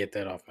have to get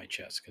that off my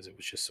chest because it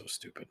was just so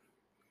stupid.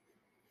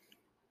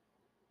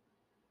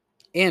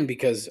 And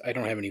because I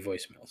don't have any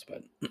voicemails,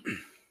 but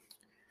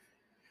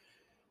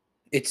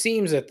it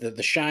seems that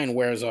the shine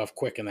wears off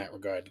quick in that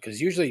regard, because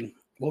usually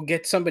we'll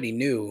get somebody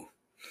new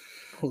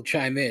who'll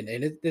chime in,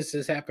 and this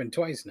has happened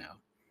twice now.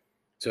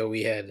 So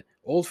we had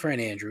old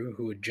friend Andrew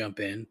who would jump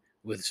in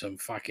with some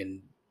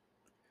fucking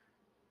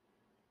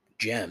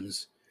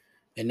gems,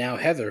 and now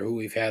Heather, who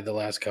we've had the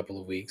last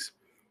couple of weeks.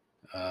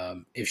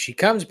 If she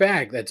comes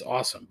back, that's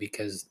awesome,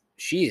 because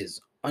she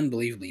is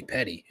unbelievably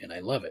petty, and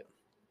I love it.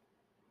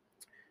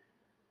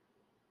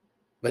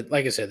 But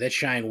like I said, that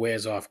shine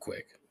wears off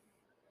quick.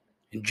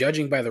 And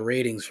judging by the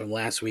ratings from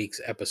last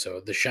week's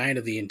episode, the shine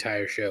of the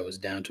entire show is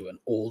down to an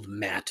old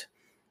matte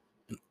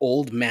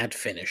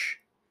finish.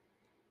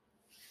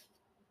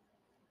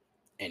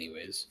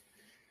 Anyways,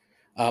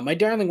 my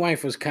darling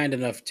wife was kind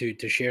enough to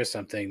share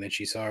something that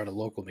she saw at a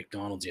local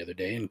McDonald's the other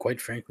day, and quite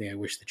frankly, I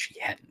wish that she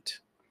hadn't.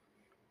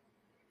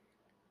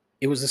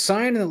 It was a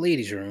sign in the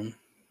ladies' room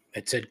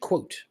that said,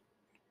 quote,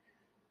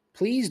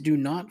 "Please do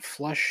not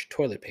flush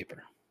toilet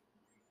paper.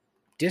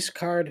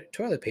 Discard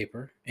toilet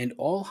paper and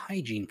all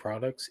hygiene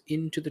products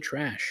into the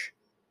trash,"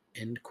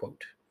 end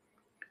quote.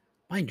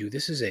 Mind you,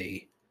 this is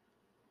a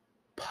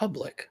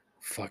public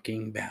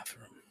fucking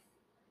bathroom.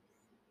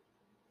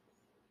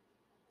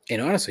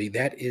 And honestly,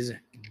 that is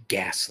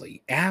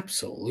ghastly.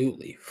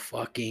 Absolutely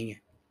fucking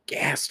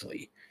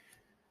ghastly.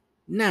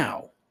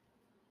 Now,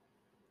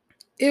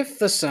 if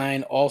the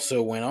sign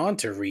also went on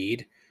to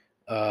read,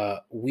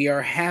 "We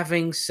are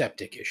having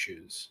septic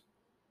issues,"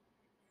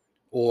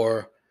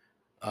 or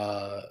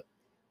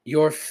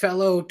 "Your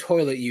fellow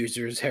toilet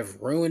users have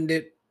ruined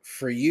it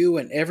for you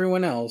and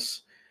everyone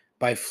else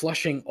by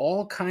flushing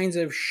all kinds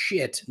of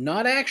shit,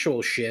 not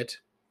actual shit,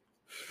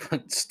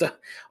 but stuff,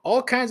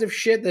 all kinds of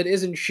shit that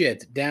isn't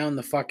shit down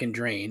the fucking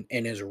drain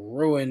and has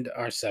ruined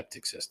our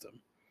septic system.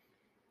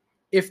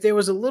 If there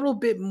was a little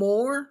bit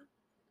more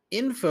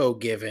info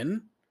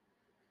given,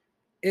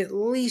 at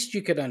least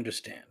you could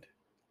understand.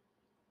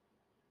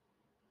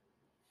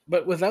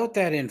 But without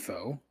that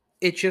info,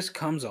 it just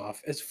comes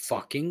off as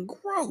fucking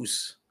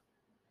gross.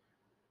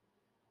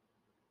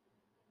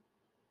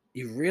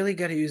 You really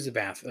got to use the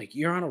bathroom. Like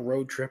you're on a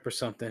road trip or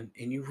something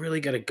and you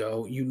really got to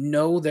go. You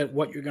know that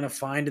what you're going to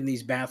find in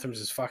these bathrooms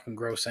is fucking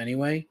gross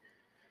anyway.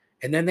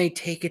 And then they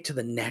take it to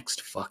the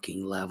next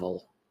fucking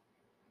level.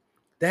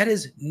 That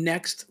is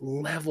next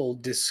level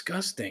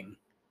disgusting.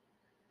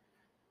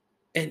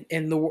 And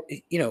the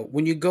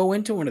when you go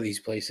into one of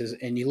these places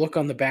and you look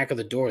on the back of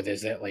the door,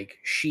 there's that like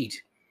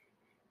sheet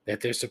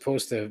that they're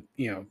supposed to,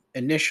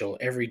 initial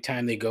every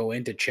time they go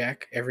in to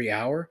check every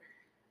hour.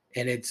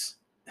 And it's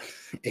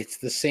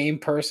the same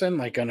person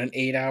like on an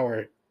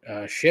 8-hour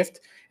shift,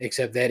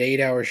 except that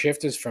 8-hour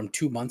shift is from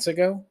 2 months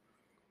ago.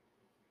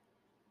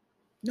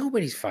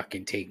 Nobody's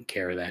fucking taking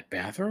care of that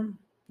bathroom.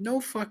 No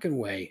fucking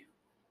way.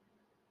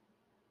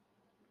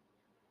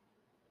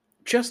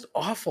 Just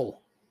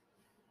awful.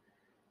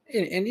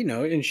 And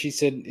and she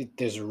said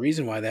there's a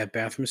reason why that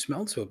bathroom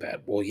smelled so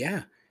bad. Well,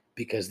 yeah,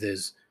 because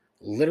there's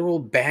literal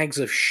bags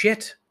of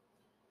shit.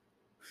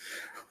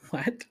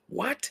 What?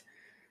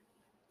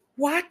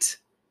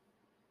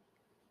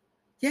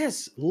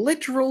 Yes,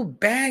 literal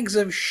bags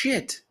of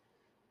shit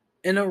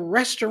in a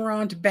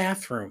restaurant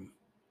bathroom.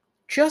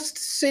 Just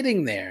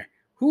sitting there.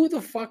 Who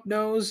the fuck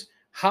knows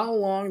how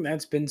long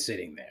that's been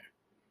sitting there?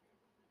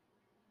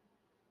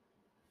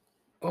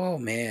 Oh,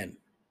 man.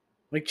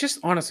 Like, just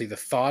honestly, the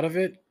thought of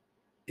it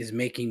is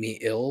making me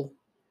ill.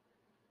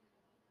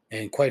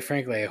 And quite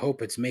frankly, I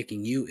hope it's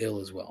making you ill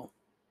as well.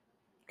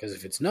 Because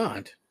if it's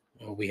not,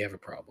 well, we have a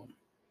problem.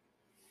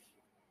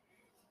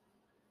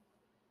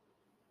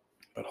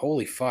 But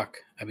holy fuck.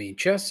 I mean,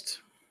 just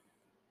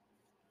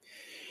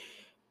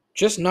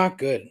not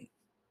good.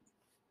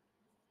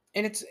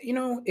 And it's,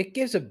 it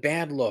gives a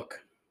bad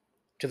look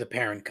to the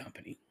parent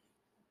company.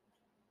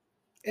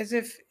 As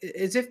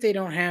if they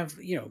don't have,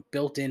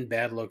 built-in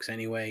bad looks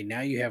anyway.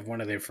 Now you have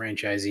one of their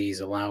franchisees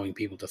allowing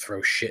people to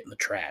throw shit in the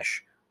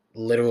trash.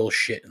 Literal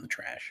shit in the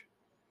trash.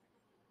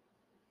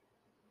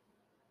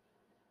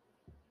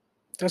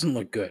 Doesn't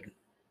look good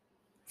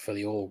for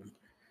the old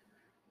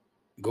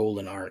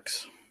Golden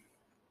Arcs.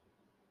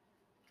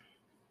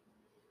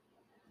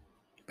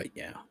 But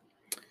yeah.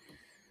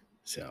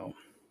 So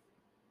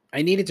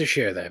I needed to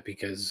share that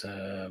because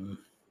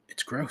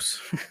it's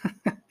gross.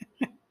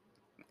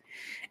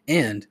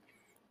 And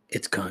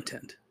it's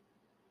content.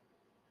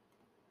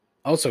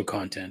 Also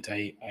content.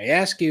 I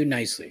ask you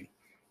nicely,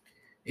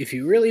 if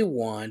you really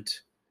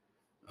want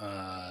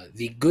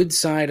the good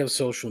side of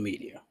social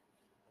media,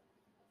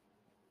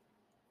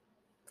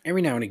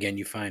 every now and again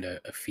you find a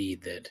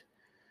feed that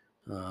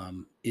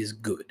is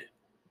good.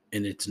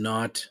 And it's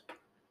not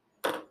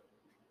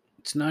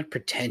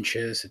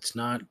pretentious. It's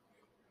not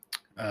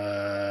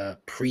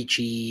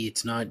preachy.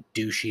 It's not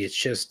douchey. It's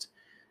just,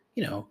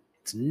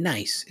 it's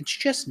nice. It's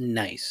just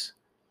nice.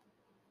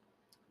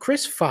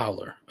 Chris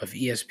Fowler of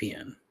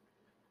ESPN,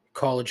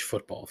 college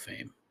football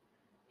fame,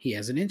 he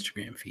has an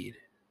Instagram feed.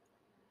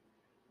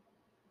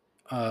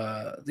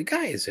 The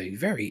guy is a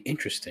very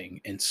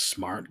interesting and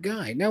smart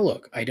guy. Now,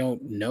 look, I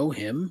don't know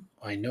him.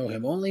 I know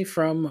him only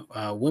from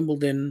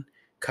Wimbledon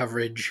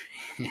coverage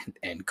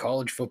and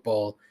college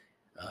football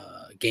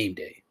game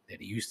day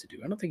that he used to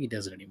do. I don't think he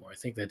does it anymore. I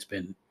think that's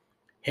been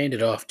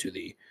handed off to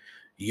the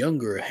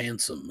younger,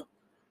 handsomer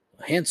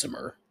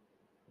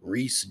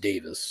Reese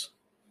Davis.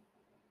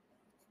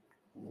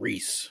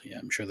 Reese. Yeah,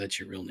 I'm sure that's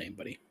your real name,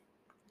 buddy.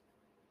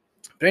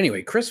 But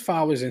anyway, Chris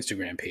Fowler's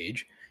Instagram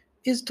page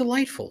is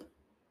delightful.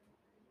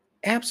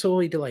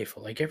 Absolutely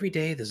delightful. Like every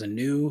day there's a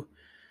new,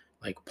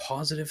 like,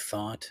 positive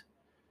thought,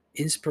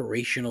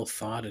 inspirational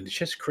thought, and it's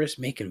just Chris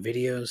making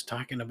videos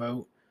talking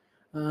about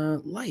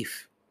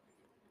life.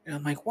 And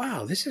I'm like,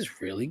 wow, this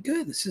is really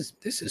good. This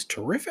is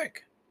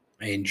terrific.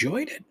 I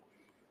enjoyed it.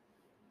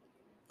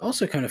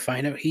 Also, kind of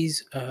find out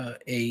he's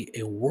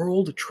a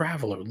world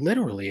traveler,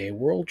 literally a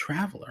world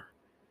traveler.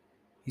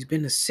 He's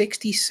been to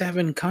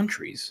 67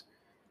 countries.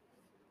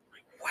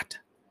 Like, what?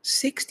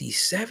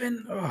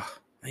 67? Oh,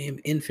 I am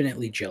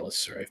infinitely jealous,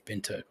 sir. I've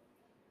been to,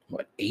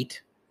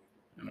 8?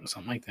 I don't know,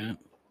 something like that.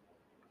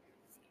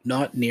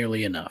 Not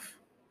nearly enough.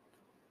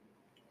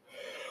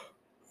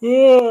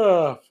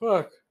 Oh,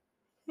 fuck.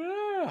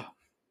 Ah.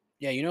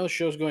 Yeah, the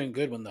show's going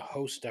good when the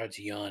host starts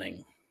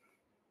yawning.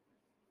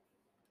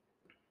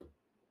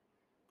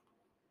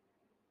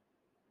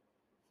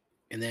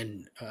 And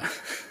then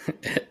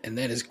and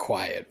then is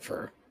quiet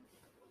for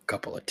a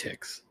couple of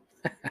ticks.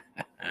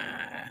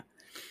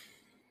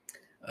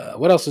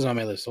 What else is on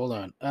my list? Hold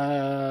on.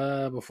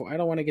 Before I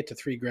don't want to get to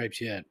 3 gripes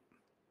yet.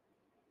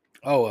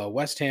 Oh,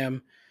 West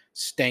Ham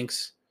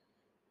stinks.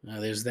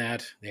 There's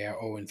that. They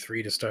are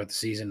 0-3 to start the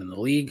season in the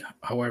league.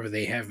 However,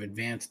 they have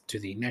advanced to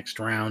the next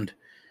round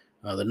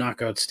the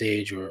knockout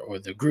stage or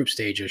the group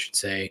stage, I should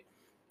say,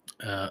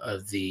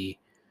 of the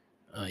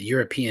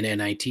European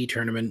NIT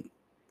tournament.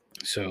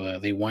 So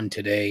they won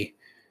today.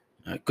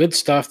 Good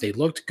stuff. They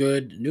looked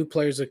good. New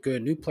players look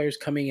good. New players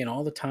coming in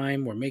all the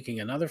time. We're making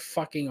another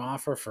fucking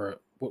offer for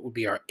what would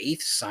be our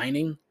 8th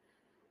signing.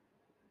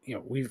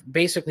 We've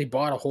basically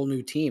bought a whole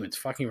new team. It's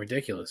fucking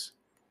ridiculous.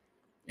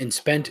 And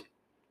spent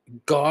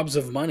gobs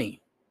of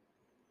money.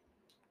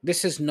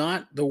 This is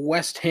not the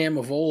West Ham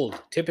of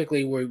old.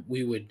 Typically,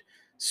 we would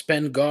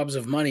spend gobs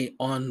of money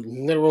on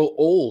literal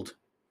old.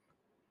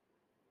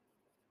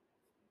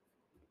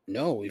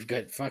 No, we've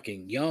got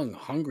fucking young,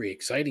 hungry,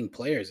 exciting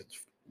players.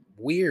 It's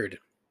weird.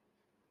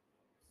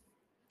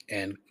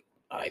 And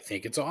I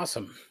think it's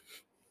awesome.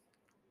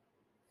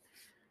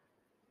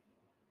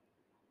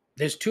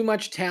 There's too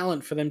much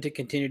talent for them to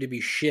continue to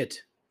be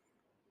shit.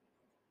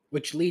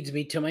 Which leads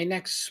me to my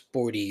next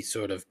sporty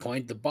sort of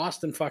point, the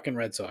Boston fucking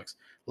Red Sox.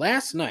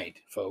 Last night,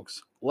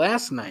 folks,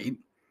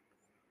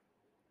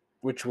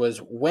 which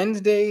was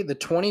Wednesday, the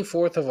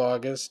 24th of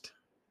August,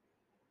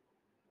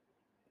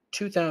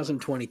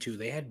 2022,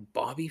 they had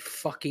Bobby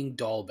fucking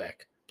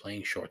Dahlbeck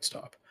playing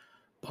shortstop.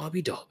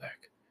 Bobby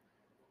Dahlbeck.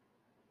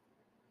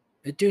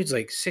 The dude's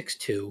like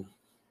 6'2".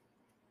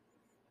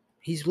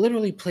 He's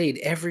literally played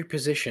every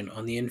position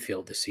on the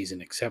infield this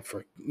season except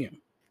for,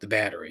 the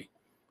battery.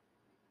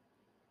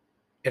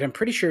 And I'm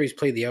pretty sure he's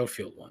played the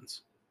outfield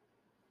once.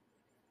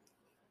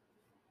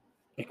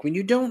 Like when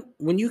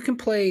you can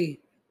play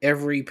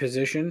every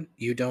position,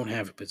 you don't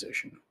have a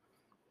position.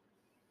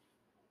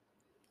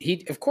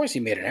 Of course he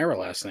made an error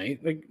last night.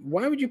 Like,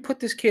 why would you put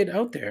this kid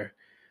out there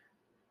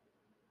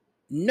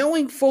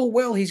knowing full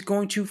well he's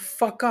going to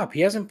fuck up?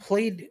 He hasn't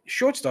played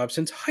shortstop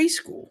since high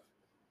school.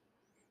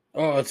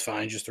 Oh, it's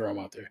fine. Just throw him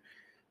out there.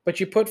 But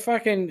you put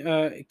fucking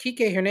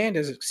Kike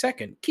Hernandez at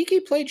second.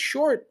 Kike played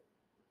short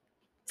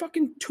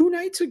fucking 2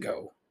 nights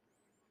ago.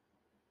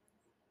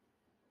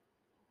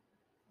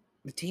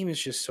 The team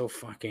is just so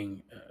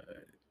fucking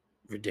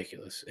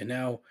ridiculous. And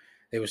now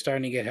they were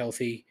starting to get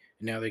healthy,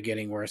 and now they're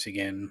getting worse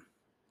again.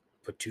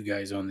 Put 2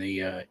 guys on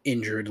the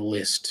injured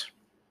list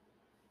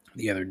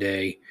the other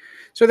day.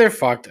 So they're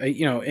fucked.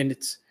 And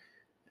it's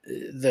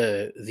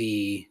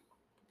the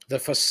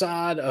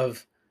facade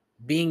of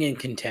being in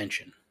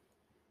contention.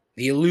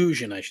 The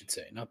illusion, I should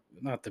say, not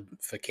the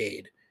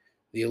facade.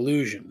 The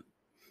illusion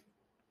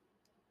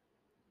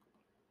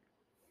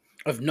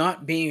of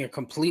not being a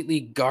completely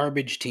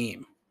garbage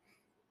team.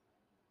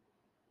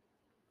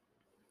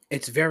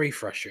 It's very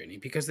frustrating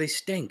because they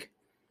stink.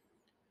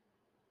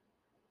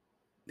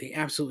 They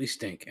absolutely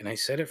stink. And I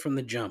said it from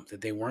the jump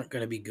that they weren't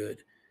going to be good.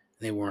 And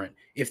they weren't.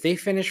 If they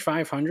finish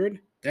 500,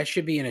 that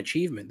should be an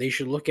achievement. They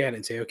should look at it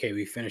and say, okay,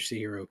 we finished the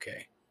year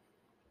okay.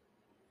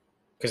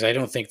 Because I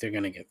don't think they're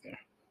going to get there.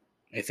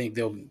 I think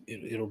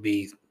it'll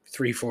be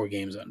 3-4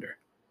 games under.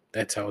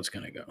 That's how it's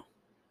going to go.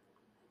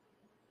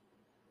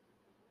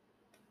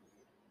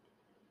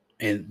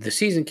 And the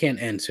season can't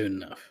end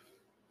soon enough.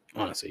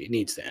 Honestly, it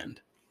needs to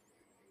end.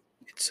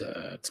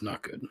 It's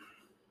not good.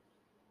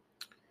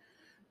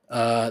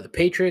 The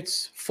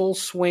Patriots, full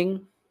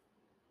swing.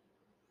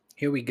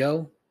 Here we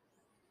go.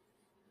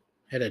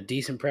 Had a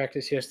decent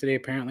practice yesterday,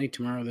 apparently.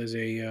 Tomorrow there's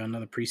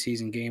another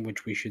preseason game,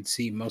 which we should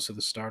see most of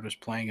the starters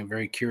playing. I'm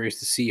very curious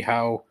to see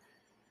how...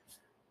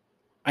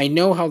 I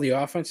know how the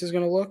offense is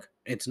going to look.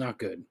 It's not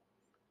good,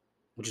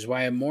 which is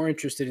why I'm more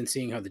interested in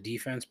seeing how the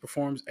defense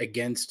performs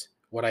against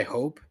what I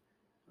hope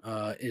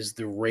is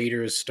the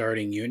Raiders'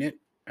 starting unit.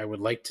 I would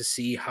like to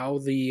see how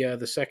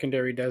the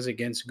secondary does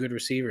against good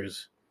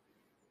receivers.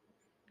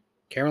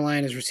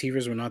 Carolina's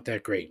receivers were not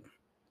that great,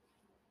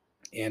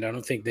 and I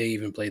don't think they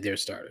even played their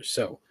starters.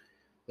 So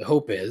the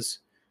hope is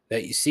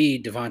that you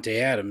see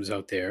Devontae Adams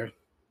out there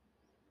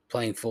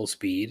playing full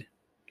speed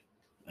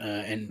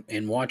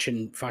and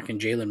watching fucking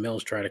Jalen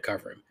Mills try to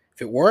cover him.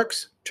 If it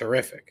works,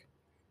 terrific.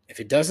 If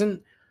it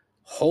doesn't,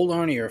 hold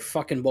on to your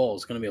fucking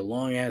balls. It's going to be a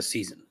long-ass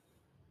season.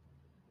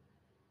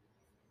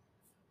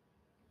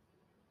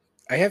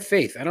 I have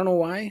faith. I don't know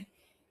why.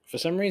 For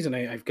some reason,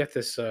 I've got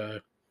this...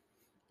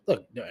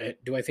 Look,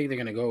 do I think they're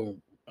going to go,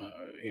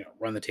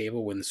 run the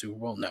table, win the Super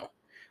Bowl? No.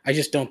 I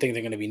just don't think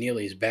they're going to be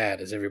nearly as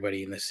bad as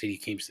everybody in the city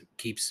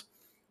keeps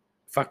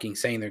fucking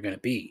saying they're going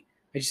to be.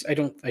 I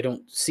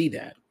don't see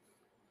that.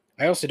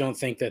 I also don't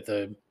think that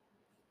the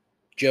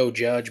Joe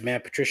Judge,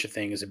 Matt Patricia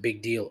thing is a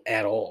big deal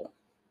at all.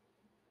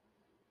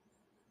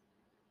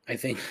 I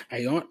think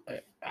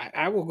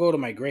I will go to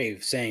my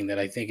grave saying that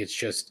I think it's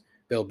just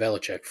Bill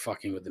Belichick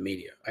fucking with the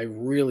media. I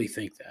really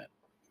think that.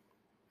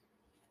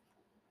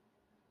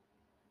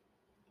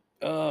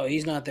 Oh,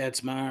 he's not that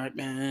smart,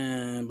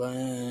 man.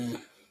 Blah.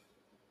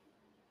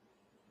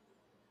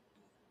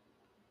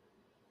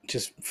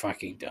 Just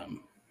fucking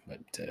dumb. But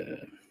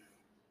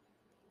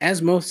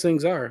as most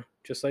things are,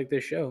 just like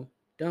this show,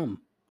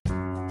 dumb.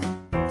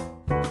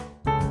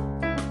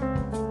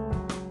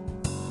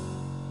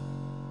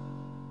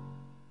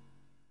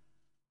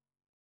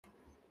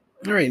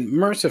 All right,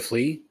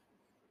 mercifully,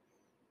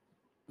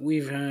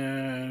 we've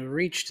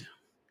reached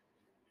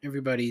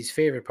everybody's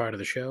favorite part of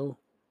the show,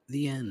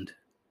 the end.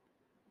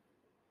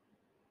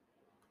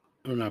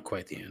 Well, not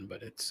quite the end,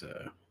 but it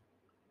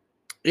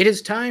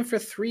is time for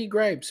Three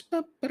Gripes.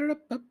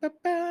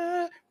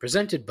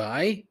 Presented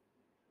by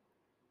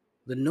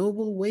The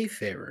Noble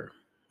Wayfarer.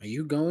 Are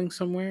you going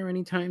somewhere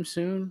anytime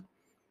soon?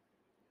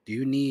 Do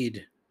you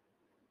need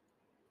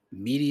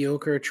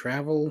mediocre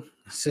travel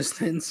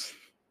assistance?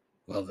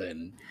 Well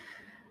then,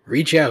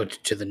 reach out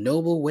to The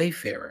Noble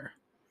Wayfarer.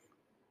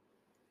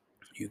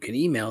 You can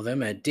email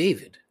them at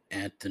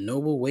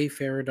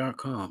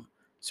david@thenoblewayfarer.com,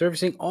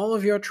 servicing all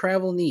of your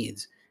travel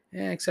needs,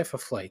 except for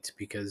flights,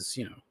 because,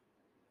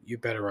 you're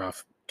better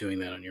off doing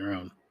that on your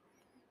own.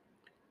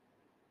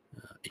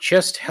 It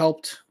just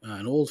helped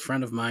an old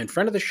friend of mine,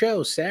 friend of the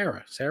show,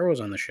 Sarah. Sarah was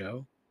on the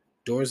show.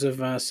 Doors of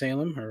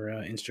Salem, her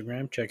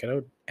Instagram. Check it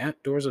out,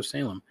 at Doors of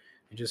Salem.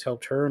 It just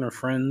helped her and her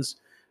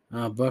friends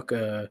book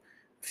a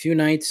few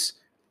nights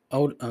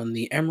out on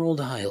the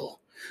Emerald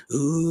Isle.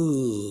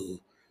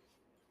 Ooh.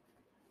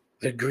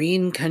 The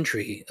green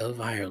country of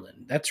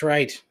Ireland. That's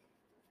right.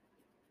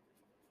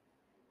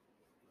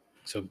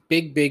 So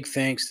big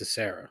thanks to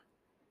Sarah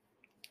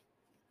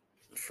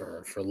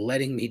for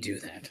letting me do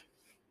that.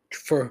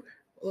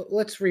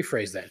 Let's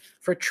rephrase that.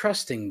 For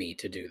trusting me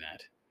to do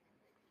that.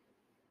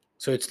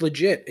 So it's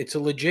legit. It's a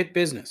legit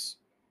business.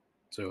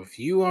 So if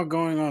you are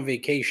going on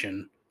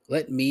vacation,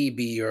 let me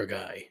be your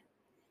guy.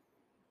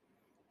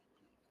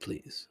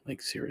 Please.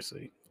 Like,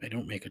 seriously. I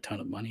don't make a ton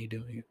of money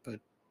doing it, but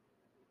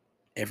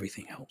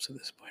everything helps at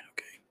this point.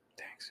 Okay.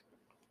 Thanks.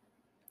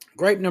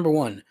 Gripe number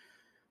 1.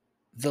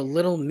 The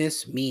Little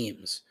Miss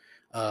memes.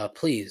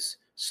 Please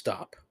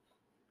stop.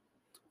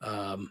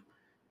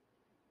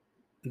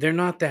 They're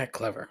not that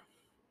clever.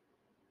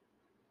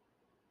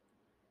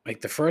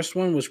 Like, the first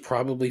one was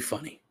probably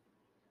funny.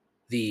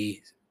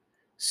 The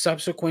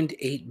subsequent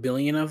 8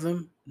 billion of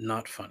them,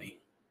 not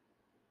funny.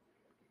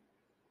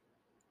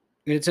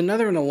 And it's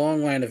another in a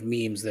long line of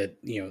memes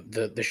that,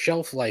 the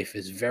shelf life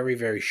is very,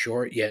 very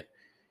short, yet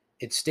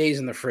it stays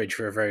in the fridge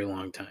for a very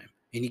long time.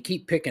 And you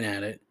keep picking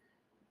at it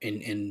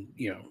and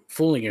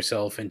fooling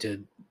yourself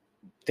into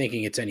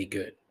thinking it's any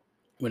good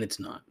when it's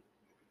not.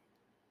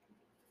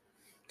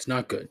 It's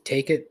not good.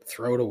 Take it,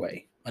 throw it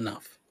away.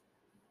 Enough.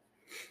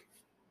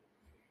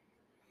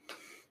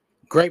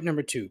 Gripe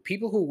number 2.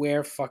 People who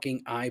wear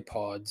fucking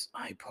AirPods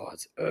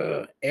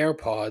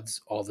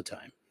all the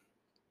time.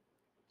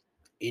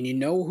 And you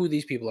know who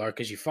these people are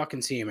because you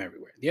fucking see them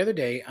everywhere. The other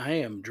day, I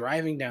am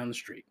driving down the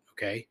street,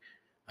 okay?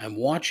 I'm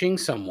watching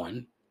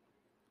someone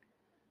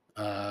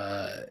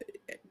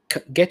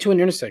get to an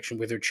intersection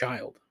with their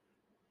child.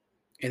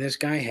 And this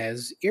guy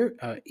has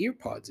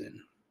earpods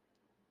in.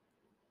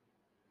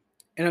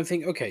 And I'm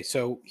thinking, okay,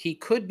 so he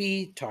could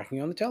be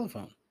talking on the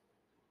telephone.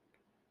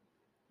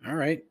 All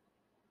right.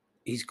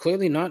 He's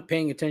clearly not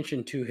paying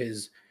attention to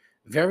his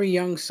very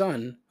young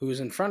son who is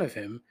in front of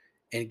him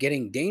and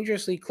getting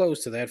dangerously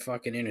close to that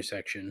fucking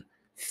intersection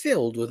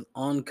filled with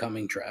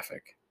oncoming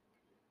traffic.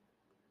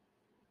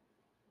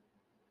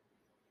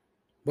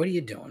 What are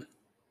you doing?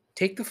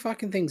 Take the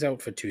fucking things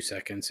out for 2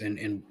 seconds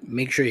and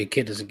make sure your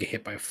kid doesn't get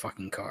hit by a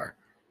fucking car.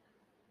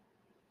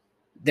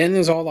 Then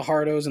there's all the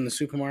hardos in the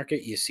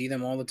supermarket. You see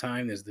them all the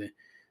time. There's the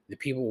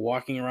people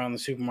walking around the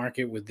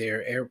supermarket with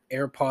their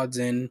AirPods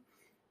in,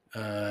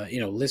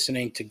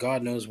 listening to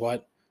God knows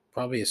what,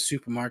 probably a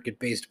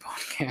supermarket-based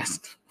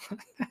podcast.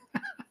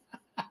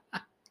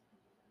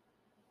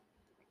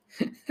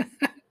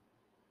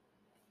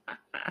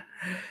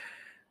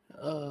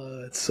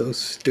 Oh, it's so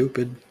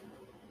stupid.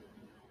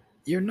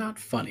 You're not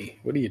funny.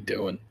 What are you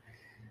doing?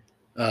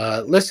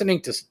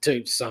 Listening to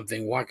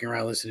something, walking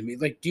around listening to me.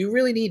 Like, do you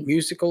really need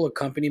musical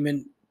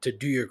accompaniment to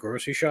do your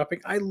grocery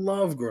shopping? I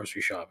love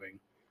grocery shopping.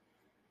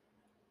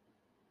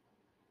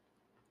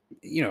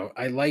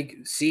 I like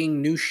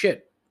seeing new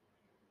shit.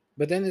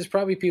 But then there's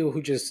probably people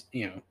who just,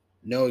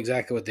 know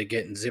exactly what they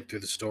get and zip through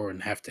the store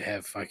and have to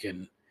have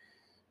fucking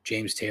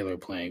James Taylor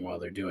playing while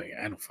they're doing it.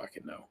 I don't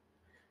fucking know.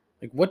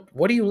 Like,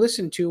 what do you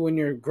listen to when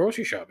you're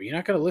grocery shopping? You're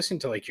not going to listen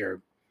to, like,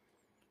 your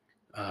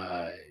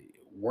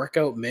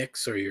workout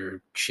mix or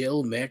your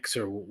chill mix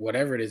or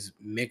whatever it is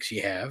mix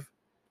you have.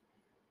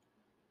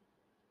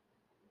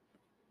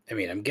 I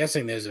mean, I'm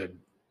guessing there's a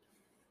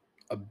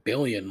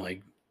billion,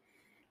 like,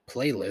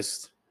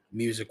 playlists,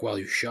 music while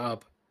you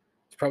shop.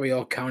 It's probably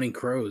all Counting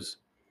Crows.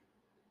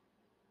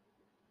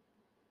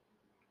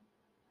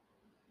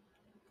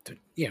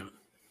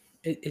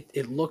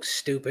 It looks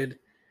stupid.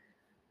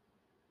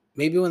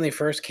 Maybe when they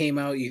first came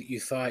out, you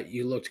thought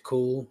you looked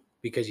cool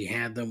because you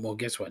had them. Well,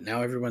 guess what?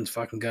 Now everyone's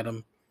fucking got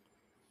them.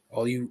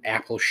 All you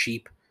Apple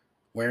sheep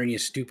wearing your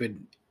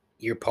stupid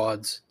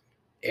AirPods,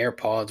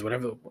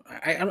 whatever.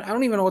 I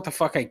don't even know what the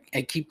fuck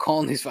I keep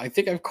calling these. I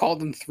think I've called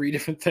them 3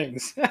 different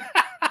things.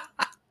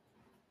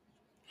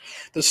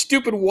 The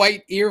stupid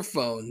white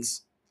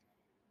earphones.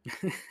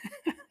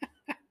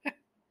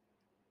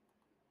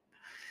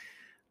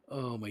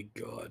 Oh my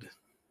God.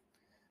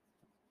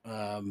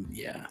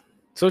 Yeah.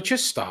 So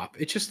just stop.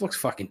 It just looks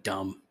fucking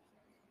dumb.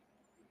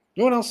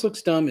 You know what else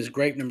looks dumb is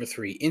gripe number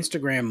 3,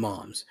 Instagram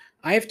moms.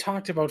 I have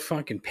talked about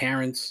fucking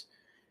parents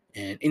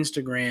and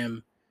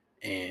Instagram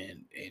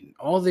and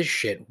all this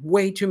shit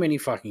way too many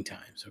fucking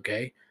times,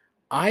 okay?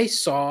 I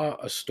saw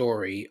a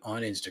story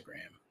on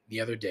Instagram the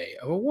other day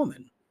of a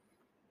woman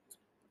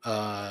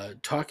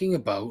talking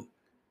about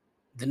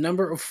the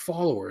number of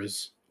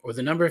followers or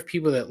the number of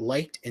people that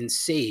liked and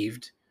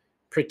saved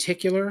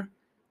particular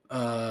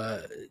uh,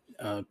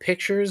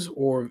 pictures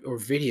or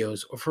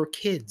videos of her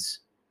kids.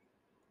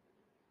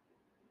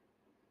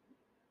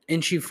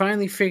 And she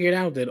finally figured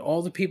out that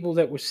all the people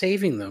that were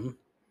saving them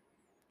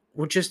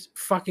were just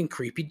fucking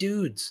creepy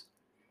dudes.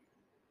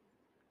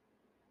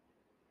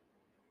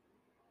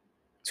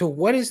 So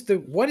what is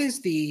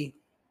the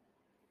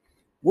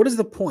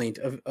point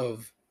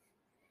of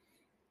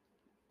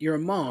you're a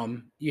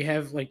mom, you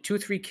have like 2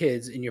 3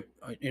 kids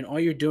and all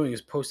you're doing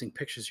is posting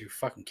pictures of your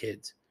fucking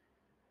kids.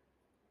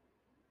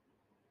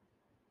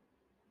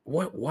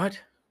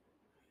 What?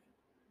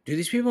 Do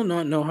these people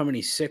not know how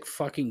many sick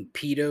fucking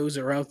pedos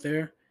are out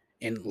there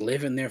and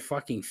live in their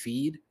fucking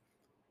feed?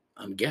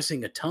 I'm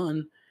guessing a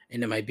ton.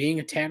 And am I being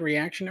a tad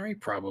reactionary?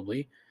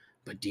 Probably.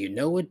 But do you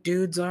know what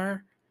dudes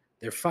are?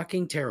 They're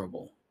fucking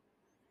terrible.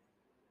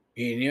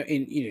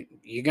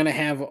 You're gonna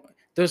have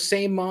those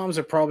same moms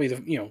are probably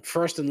the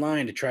first in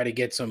line to try to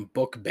get some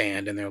book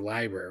banned in their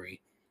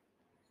library.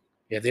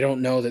 Yeah, they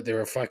don't know that there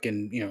are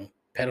fucking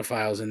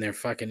pedophiles in their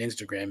fucking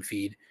Instagram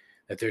feed,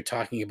 that they're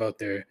talking about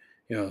their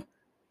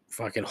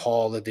fucking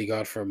haul that they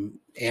got from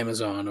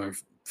Amazon or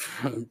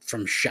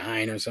from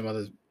Shine or some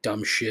other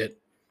dumb shit.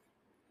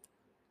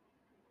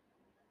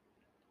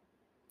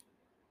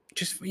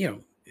 Just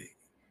you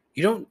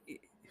don't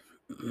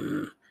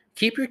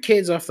keep your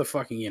kids off the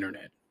fucking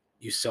internet,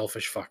 you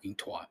selfish fucking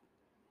twat.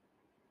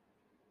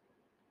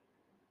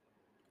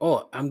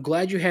 Oh, I'm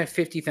glad you have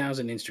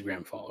 50,000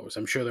 Instagram followers.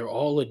 I'm sure they're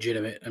all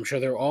legitimate. I'm sure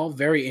they're all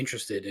very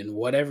interested in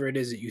whatever it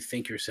is that you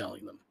think you're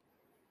selling them.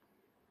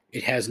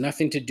 It has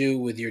nothing to do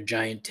with your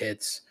giant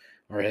tits,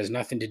 or it has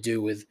nothing to do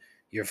with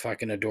your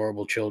fucking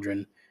adorable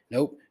children.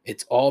 Nope.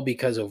 It's all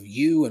because of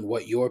you and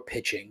what you're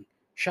pitching.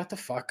 Shut the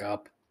fuck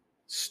up.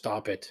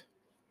 Stop it.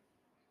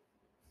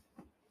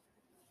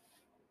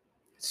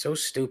 It's so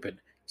stupid.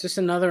 It's just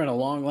another in a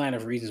long line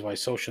of reasons why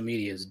social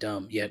media is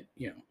dumb. Yet,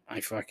 I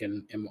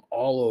fucking am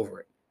all over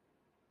it.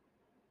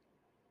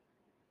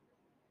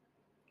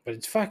 But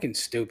it's fucking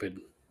stupid.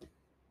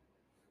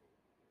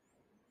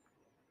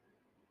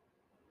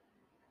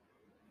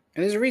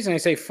 And there's a reason I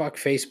say fuck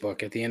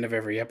Facebook at the end of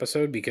every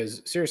episode,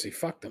 because seriously,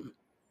 fuck them.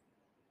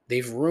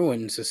 They've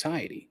ruined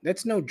society.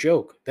 That's no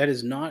joke. That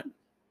is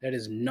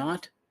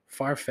not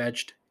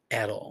far-fetched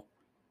at all.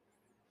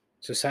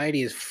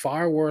 Society is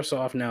far worse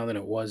off now than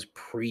it was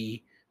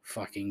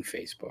pre-fucking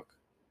Facebook.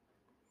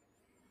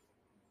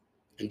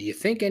 And do you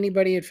think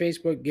anybody at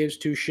Facebook gives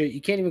two shit?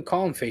 You can't even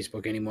call them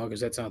Facebook anymore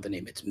because that's not the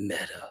name. It's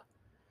Meta.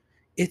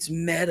 It's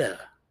Meta.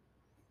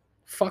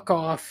 Fuck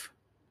off.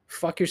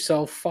 Fuck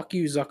yourself. Fuck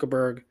you,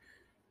 Zuckerberg.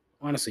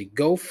 Honestly,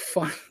 go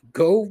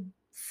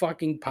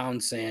fucking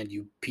pound sand,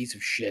 you piece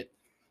of shit.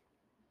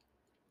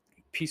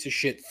 Piece of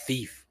shit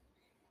thief.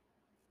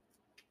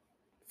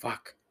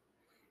 Fuck.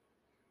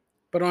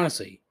 But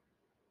honestly,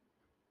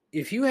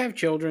 if you have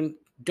children,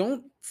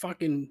 don't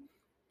fucking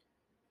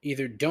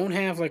either don't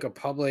have like a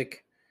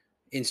public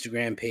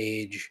Instagram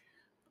page,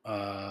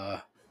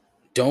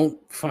 don't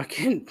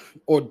fucking,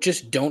 or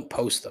just don't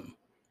post them.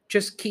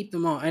 Just keep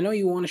them on. I know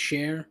you want to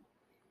share.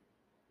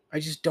 I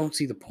just don't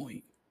see the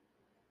point.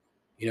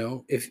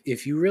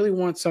 If you really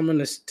want someone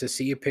to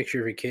see a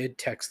picture of a kid,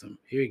 text them.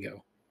 Here you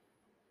go.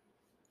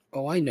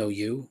 Oh, I know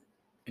you.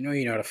 I know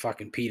you're not a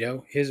fucking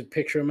pedo. Here's a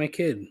picture of my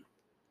kid.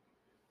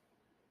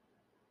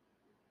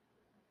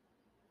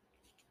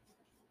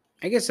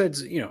 I guess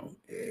that's, a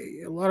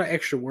lot of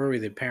extra worry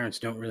that parents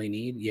don't really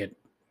need, yet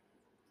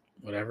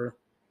whatever.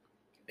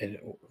 And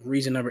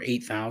reason number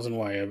 8,000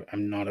 why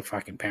I'm not a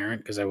fucking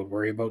parent, because I would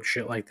worry about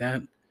shit like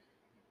that.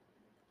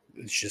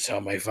 It's just how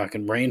my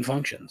fucking brain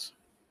functions.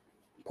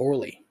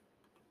 Poorly.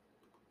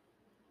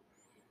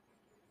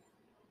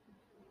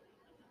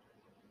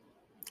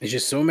 It's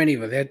just so many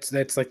of it.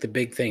 That's like the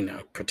big thing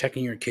now.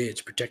 Protecting your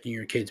kids.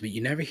 But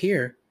you never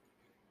hear,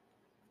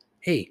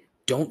 hey,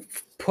 don't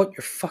put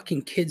your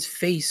fucking kid's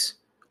face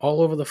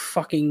all over the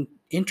fucking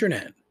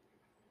internet.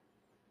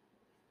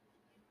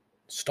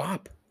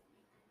 Stop.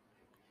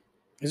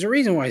 There's a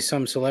reason why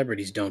some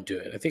celebrities don't do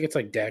it. I think it's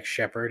like Dax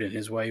Shepard and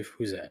his wife.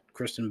 Who's that?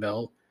 Kristen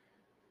Bell.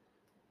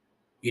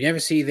 You never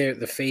see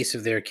the face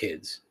of their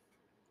kids.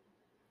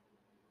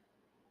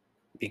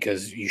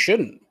 Because you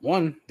shouldn't.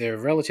 One, they're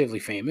relatively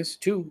famous.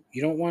 Two,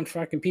 you don't want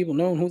fucking people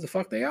knowing who the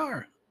fuck they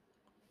are.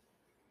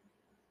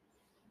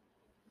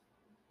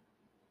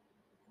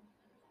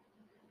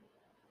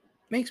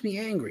 Makes me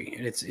angry,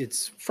 and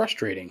it's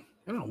frustrating.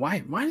 I don't know why.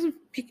 Why does it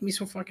make me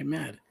so fucking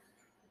mad?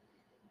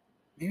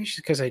 Maybe it's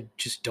just because I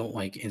just don't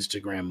like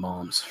Instagram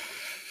moms.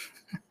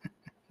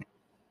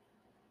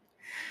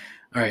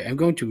 All right, I'm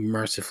going to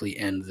mercifully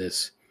end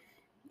this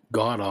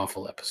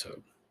god-awful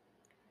episode.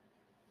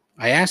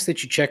 I ask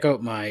that you check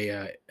out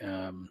my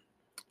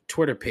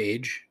Twitter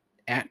page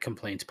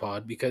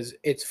 @ComplaintsPod, because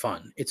it's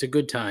fun. It's a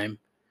good time.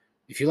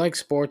 If you like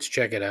sports,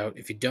 check it out.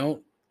 If you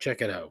don't,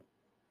 check it out.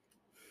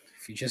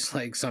 If you just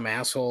like some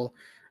asshole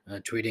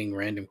tweeting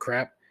random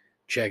crap,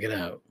 check it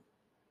out.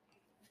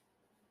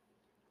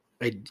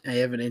 I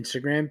have an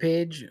Instagram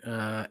page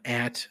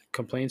at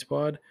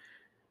ComplaintsPod.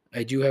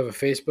 I do have a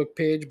Facebook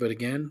page, but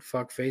again,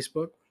 fuck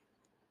Facebook.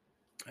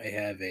 I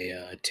have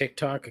a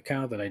TikTok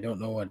account that I don't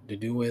know what to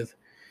do with.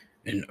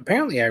 And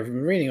apparently I've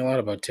been reading a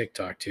lot about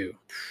TikTok too.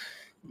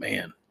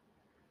 Man.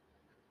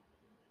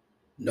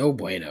 No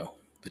bueno,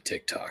 the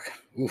TikTok.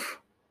 Oof.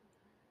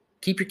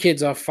 Keep your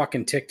kids off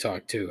fucking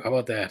TikTok too. How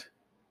about that?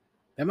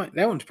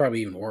 That one's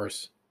probably even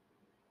worse.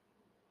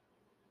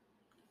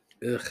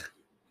 Ugh.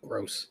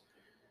 Gross.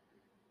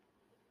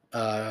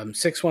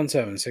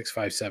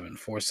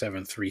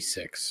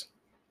 617-657-4736.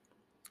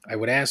 I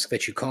would ask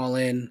that you call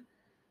in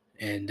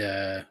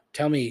and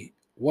tell me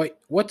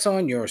what's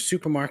on your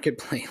supermarket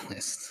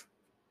playlist.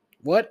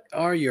 What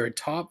are your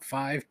top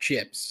 5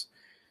 chips?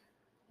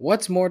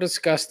 What's more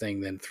disgusting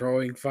than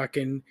throwing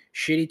fucking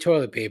shitty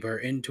toilet paper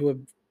into a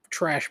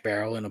trash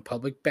barrel in a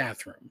public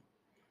bathroom?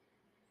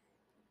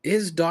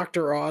 Is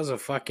Dr. Oz a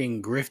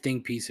fucking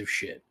grifting piece of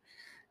shit?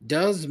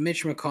 Does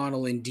Mitch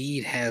McConnell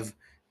indeed have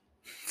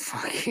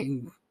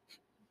fucking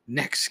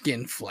neck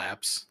skin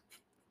flaps?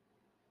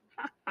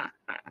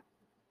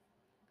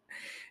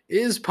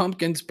 Is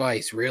pumpkin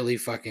spice really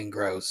fucking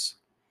gross?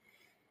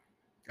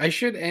 I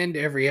should end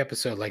every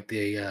episode like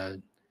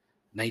the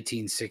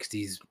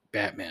 1960s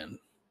Batman,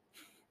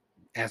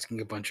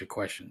 asking a bunch of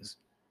questions.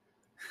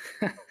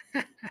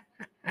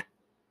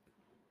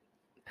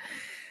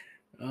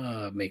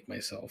 Make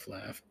myself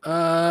laugh.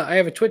 I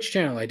have a Twitch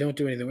channel I don't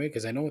do anything with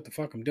because I know what the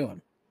fuck I'm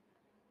doing.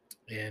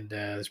 And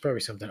there's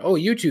probably something. Oh,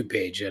 YouTube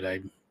page that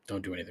I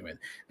don't do anything with.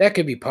 That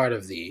could be part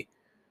of the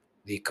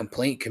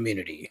complaint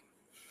community.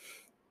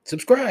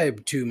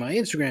 Subscribe to my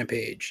Instagram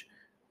page.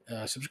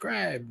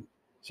 Subscribe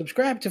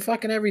to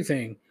fucking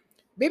everything.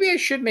 Maybe I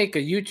should make a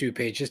YouTube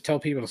page. Just tell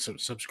people to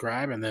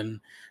subscribe and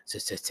then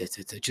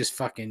just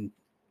fucking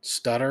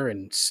stutter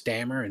and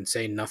stammer and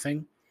say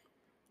nothing.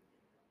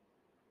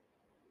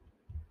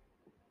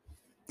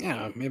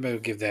 Yeah, maybe I'll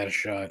give that a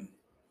shot.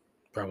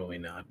 Probably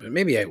not, but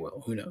maybe I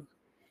will. Who knows?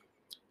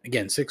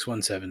 Again,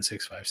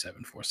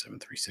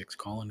 617-657-4736.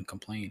 Call in and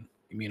complain.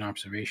 Give me an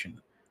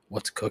observation.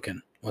 What's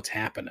cooking? What's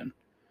happening?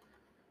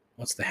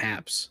 What's the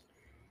haps?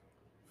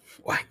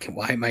 Why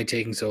am I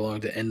taking so long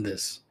to end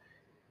this?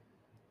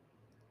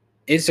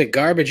 It's a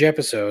garbage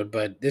episode,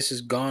 but this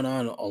has gone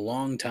on a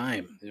long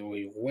time.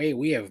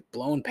 We have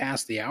blown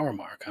past the hour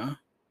mark, huh?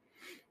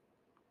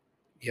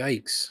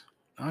 Yikes.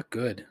 Not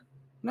good.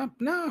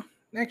 No.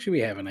 Actually, we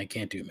haven't. I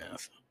can't do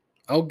math.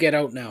 I'll get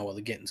out now while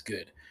the getting's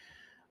good.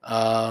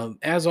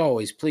 As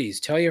always,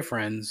 please tell your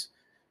friends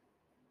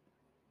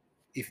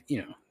if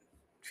you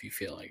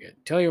feel like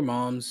it. Tell your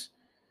moms.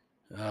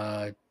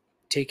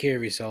 Take care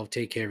of yourself.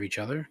 Take care of each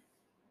other.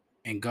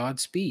 And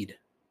Godspeed.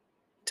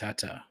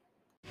 Ta-ta.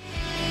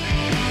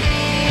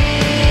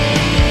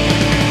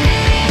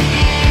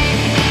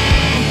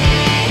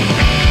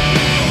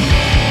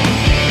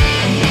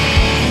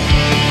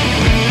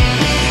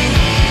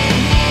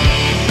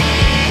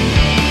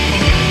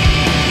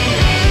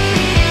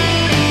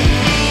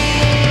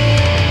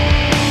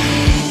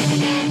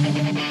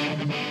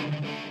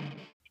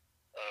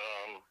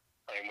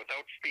 I'm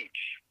without speech.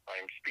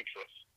 I'm speechless.